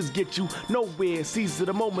shouldas get you nowhere. Seize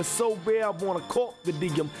the moment so rare, I wanna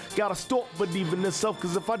cultivate them. Gotta start believing in self,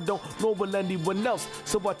 cause if I don't, nor will anyone else.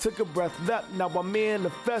 So I took a breath left, now I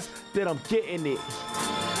manifest that I'm getting it.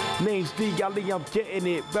 Name's D, Allie, I'm getting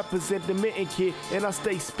it. Represent the mitten kid, and I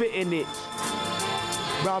stay spitting it.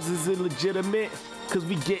 Rhymes is illegitimate, cause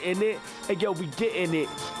we getting it. And yo, we getting it.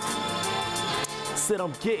 Said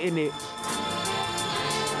I'm getting it.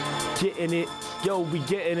 Getting it. Yo, we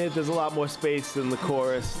getting it. There's a lot more space in the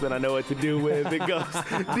chorus than I know what to do with. It goes,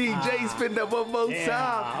 DJ, spin that one more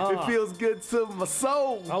time. It feels good to my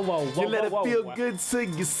soul. You let it feel good to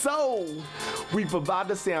your soul. We provide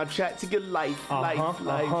the soundtrack to your life.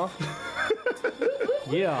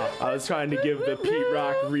 Yeah. I was trying to give the Pete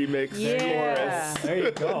Rock remix chorus. There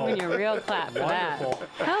you go. When you're real clap for Wonderful.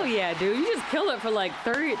 that. Hell yeah, dude. You just killed it for like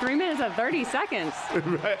 3 minutes and 30 seconds.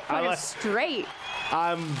 Right? Like straight.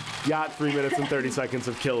 I'm got 3 minutes and 30 seconds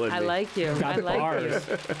of killing me. I like you. Got I the like bars.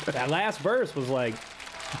 That last verse was like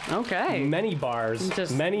okay. many bars.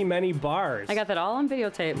 Just- many bars. I got that all on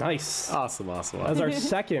videotape. Nice. Awesome. That was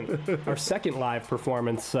our second live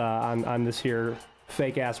performance on this here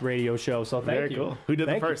fake ass radio show. So thank Very you. cool. Who did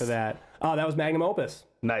the Thank you first? for that. Oh, that was Magnum Opus.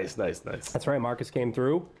 Nice. That's right. Marcus came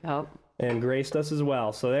through Yep. and graced us as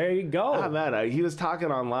well. So there you go. Ah, man, he was talking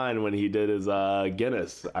online when he did his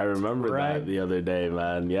Guinness. I remember that the other day,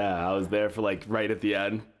 man. Yeah, I was there for like right at the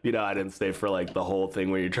end. You know, I didn't stay for like the whole thing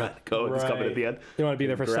where you're trying to go and it's coming at the end. You want to be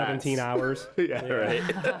there for Congrats. 17 hours. Yeah, right.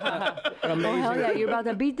 Amazing. Oh, hell yeah. You're about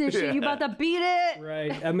to beat this shit. You about to beat it.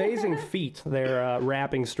 Right. Amazing feat. They're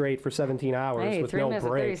rapping straight for 17 hours Hey, with 3 no minutes and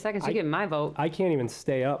break. 30 seconds. You get my vote. I can't even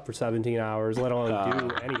stay up for 17 hours, let alone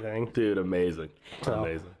do anything. Dude, amazing.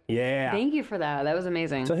 Amazing. Yeah. Thank you for that. That was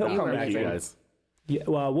amazing. So he'll You come were back Thank you in. guys. Yeah,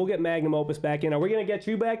 well, we'll get Magnum Opus back in. Are we going to get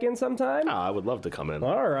you back in sometime? I would love to come in.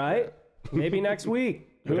 All right. Maybe next week.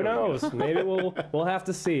 Who knows? Maybe we'll have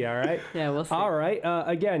to see. All right. Yeah, we'll see. All right.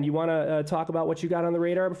 Again, you want to talk about what you got on the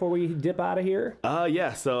radar before we dip out of here?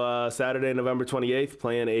 Yeah. So Saturday, November 28th,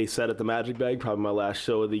 playing a set at the Magic Bag, probably my last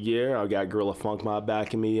show of the year. I've got Gorilla Funk Mob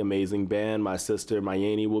backing me, amazing band. My sister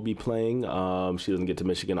Mayani will be playing. She doesn't get to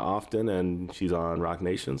Michigan often, and she's on Rock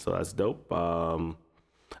Nation, so that's dope.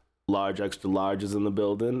 Large Extra Large is in the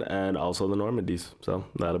building, and also the Normandies. So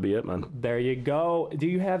that'll be it, man. There you go. Do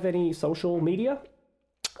you have any social media?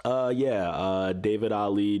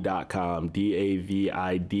 DavidAllie.com,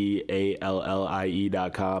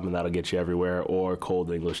 DavidAllie.com, and that'll get you everywhere, or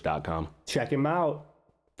coldenglish.com. Check him out.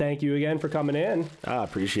 Thank you again for coming in. I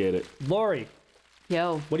appreciate it. Lori,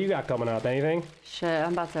 Yo, what do you got coming up? Anything? shit,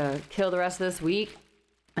 I'm about to kill the rest of this week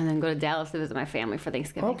and then go to Dallas to visit my family for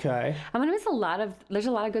Thanksgiving. Okay. I'm gonna miss there's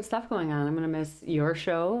a lot of good stuff going on. I'm gonna miss your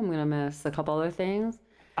show. I'm gonna miss a couple other things.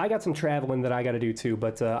 I got some traveling that I got to do too,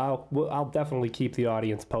 but I'll definitely keep the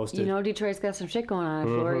audience posted. You know, Detroit's got some shit going on.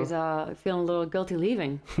 Flori's feeling a little guilty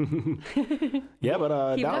leaving. Yeah, but Keep it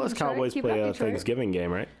up, Dallas Detroit. Cowboys Keep it play up, a Detroit. Thanksgiving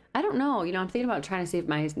game, right? I don't know. You know, I'm thinking about trying to see if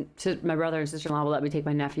my brother and sister-in-law will let me take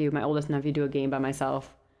my oldest nephew, to a game by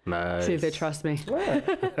myself. Nice. See if they trust me.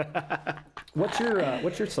 What's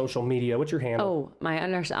your social media? What's your handle? Oh, my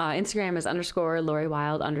Instagram is _Lori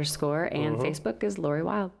Wild _ and Facebook is Lori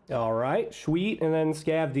Wild. All right, sweet. And then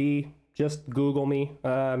Scav D, just Google me.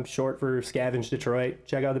 I'm short for Scavenge Detroit.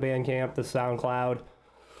 Check out the Bandcamp, the SoundCloud,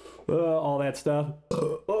 all that stuff.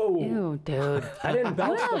 Oh, Ew, dude. I didn't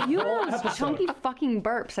belch the You whole had those episode. chunky fucking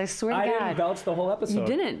burps. I swear to I God. didn't belch the whole episode. You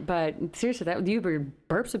didn't, but seriously, your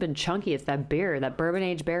burps have been chunky. It's that beer, that bourbon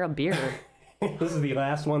aged barrel beer. This is the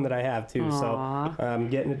last one that I have too, so I'm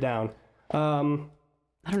getting it down. I don't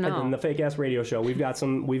know. And then the Fake Ass Radio Show. We've got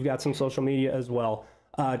some social media as well.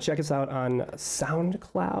 Check us out on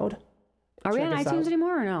SoundCloud. Are we check on us iTunes out.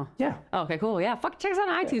 anymore or no? Yeah. Oh, okay, cool. Yeah, check us out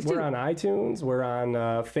on iTunes too. We're on iTunes. We're on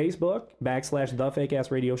Facebook / The Fake Ass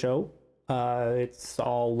Radio Show. It's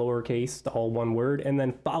all lowercase, all one word. And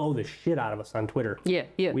then follow the shit out of us on Twitter. Yeah.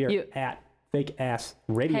 We are at Fake Ass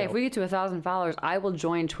Radio. Hey, if we get to 1,000 followers, I will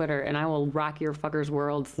join Twitter and I will rock your fuckers'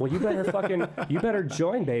 worlds. Well, you better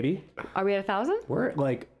join, baby. Are we at 1,000? We're at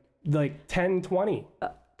like 10, 20.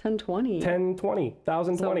 1020. 10, 20,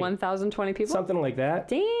 1,020. So 1,020 people? Something like that.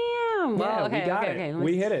 Damn. Yeah, Well, okay, we got okay, it. okay.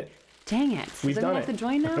 We hit it. Dang it. We've Does everyone done have it. to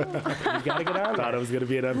join now? You got to get on Thought there. it was going to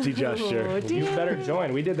be an empty gesture. Oh, You damn. better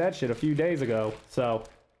join. We did that shit a few days ago. So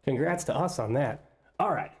congrats to us on that. All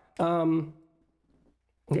right.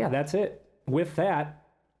 Yeah, that's it. With that,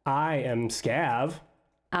 I am Scav,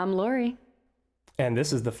 I'm Lori. and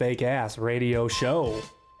this is the Fake Ass Radio Show.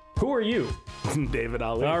 Who are you? David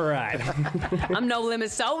Allie. All right. I'm No Limit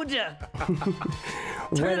Soldier.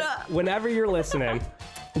 Whenever you're listening,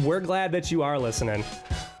 we're glad that you are listening.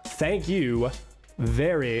 Thank you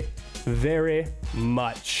very, very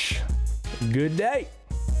much. Good day.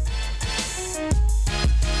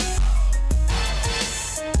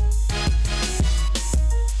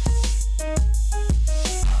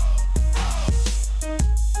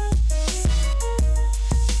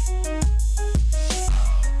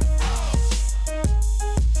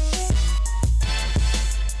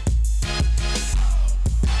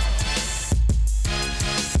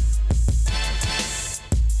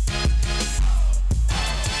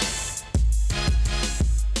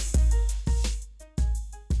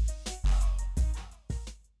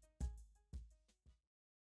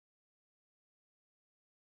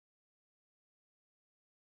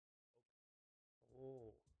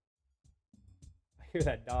 I hear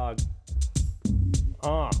that dog.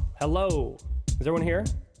 Hello. Is everyone here?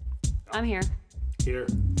 I'm here. Here.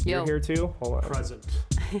 Yo. You're here too? Hold on. Present.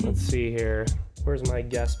 Let's see here. Where's my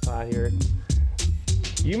guest spot here?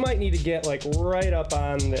 You might need to get like right up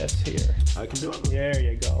on this here. I can do it. There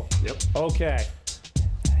you go. Yep. Okay.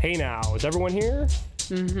 Hey now, is everyone here?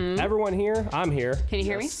 Mm-hmm. Everyone here? I'm here. Can you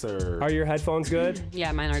hear Yes, sir. Are your headphones good?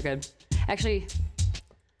 Yeah, mine are good. Actually,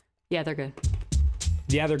 yeah, they're good.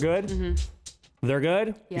 Yeah, they're good? Mm-hmm. They're good?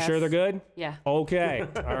 You Yes. sure they're good? Yeah. Okay.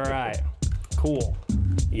 All right. Cool.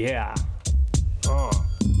 Yeah.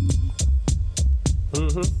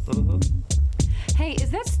 Hey, is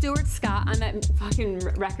that Stuart Scott on that fucking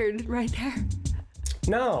record right there?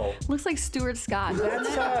 No. Looks like Stuart Scott.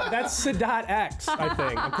 That's Sadat X, I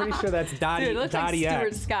think. I'm pretty sure that's Dottie, Dude, it looks like Dottie Stuart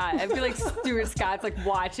X. Scott. I feel like Stuart Scott's like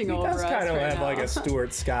watching He over does us kind of right have now. like a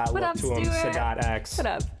Stuart Scott What look up, to him, Stuart? Sadat X. What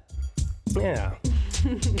up? Yeah.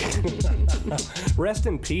 Rest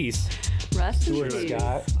in peace, Rest in Stuart peace.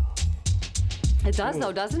 Scott. It does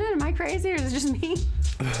though, doesn't it? Am I crazy or is it just me?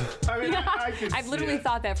 I mean, I can I've see literally it.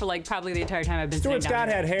 thought that for like probably the entire time I've been Stuart sitting down Scott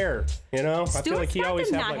here. had hair, you know? I feel Stuart like he Scott always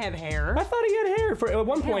did had not like, have hair. I thought he had hair. At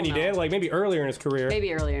one point he no. did, like maybe earlier in his career.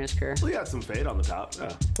 Maybe earlier in his career. Well, he had some fade on the top.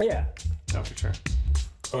 Yeah, Yeah. yeah, for sure.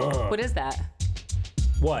 What is that?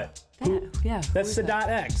 What? Yeah. That's Sadat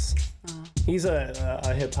X. He's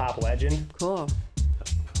a hip hop legend. Cool.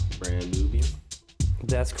 Brand Nubian.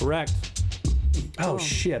 That's correct. Oh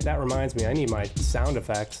shit, that reminds me. I need my sound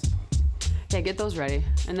effects. Yeah, get those ready,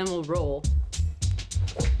 and then we'll roll.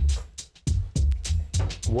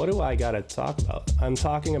 What do I gotta talk about? I'm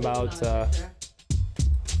talking about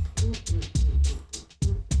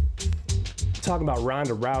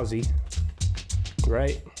Ronda Rousey,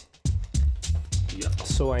 right? Yeah.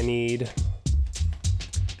 So I need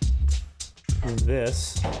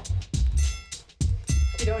this.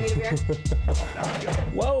 You don't need a beer?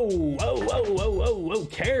 Whoa, whoa, whoa, whoa, whoa, whoa,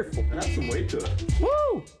 careful. It has some weight to it.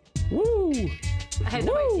 Woo, woo. I had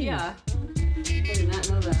no Woo. idea. I did not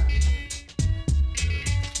know that.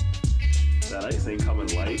 That ice ain't coming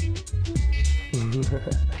light.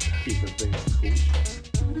 Keeping things cool.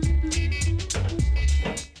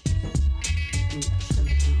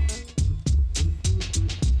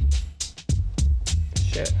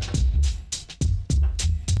 Shit.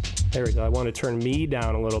 There we go. I want to turn me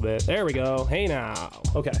down a little bit. There we go. Hey now.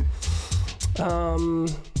 Okay. Can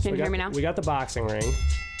you hear me now? We got the boxing ring.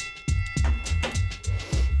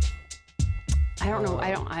 I don't know.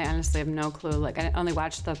 I honestly have no clue. Like, I only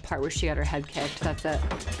watched the part where she got her head kicked. That's it.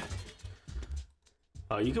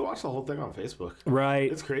 Oh, you can watch the whole thing on Facebook.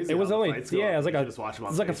 Right. It's crazy It was how the only fights go. it was like You a just watch them on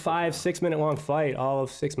it was like a Facebook 5-6 minute long fight, all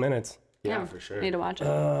of 6 minutes. Yeah, for sure. Need to watch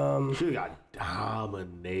it. She got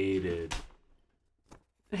dominated.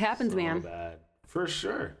 It happens, So man. bad. For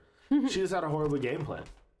sure. She just had a horrible game plan.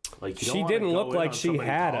 Like, you don't She wanna didn't go look in like on she somebody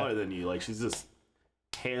had taller it. than you. Like, she's just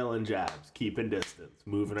hailing jabs, keeping distance,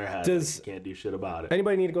 moving her head. Does- Like, you can't do shit about it.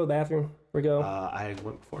 Anybody need to go to the bathroom? We go. I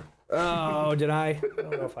went before. Oh, did I? I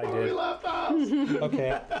don't know if I We did. left house.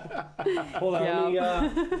 Okay. Hold on.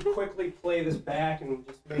 Let me quickly play this back and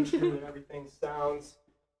just make sure that everything sounds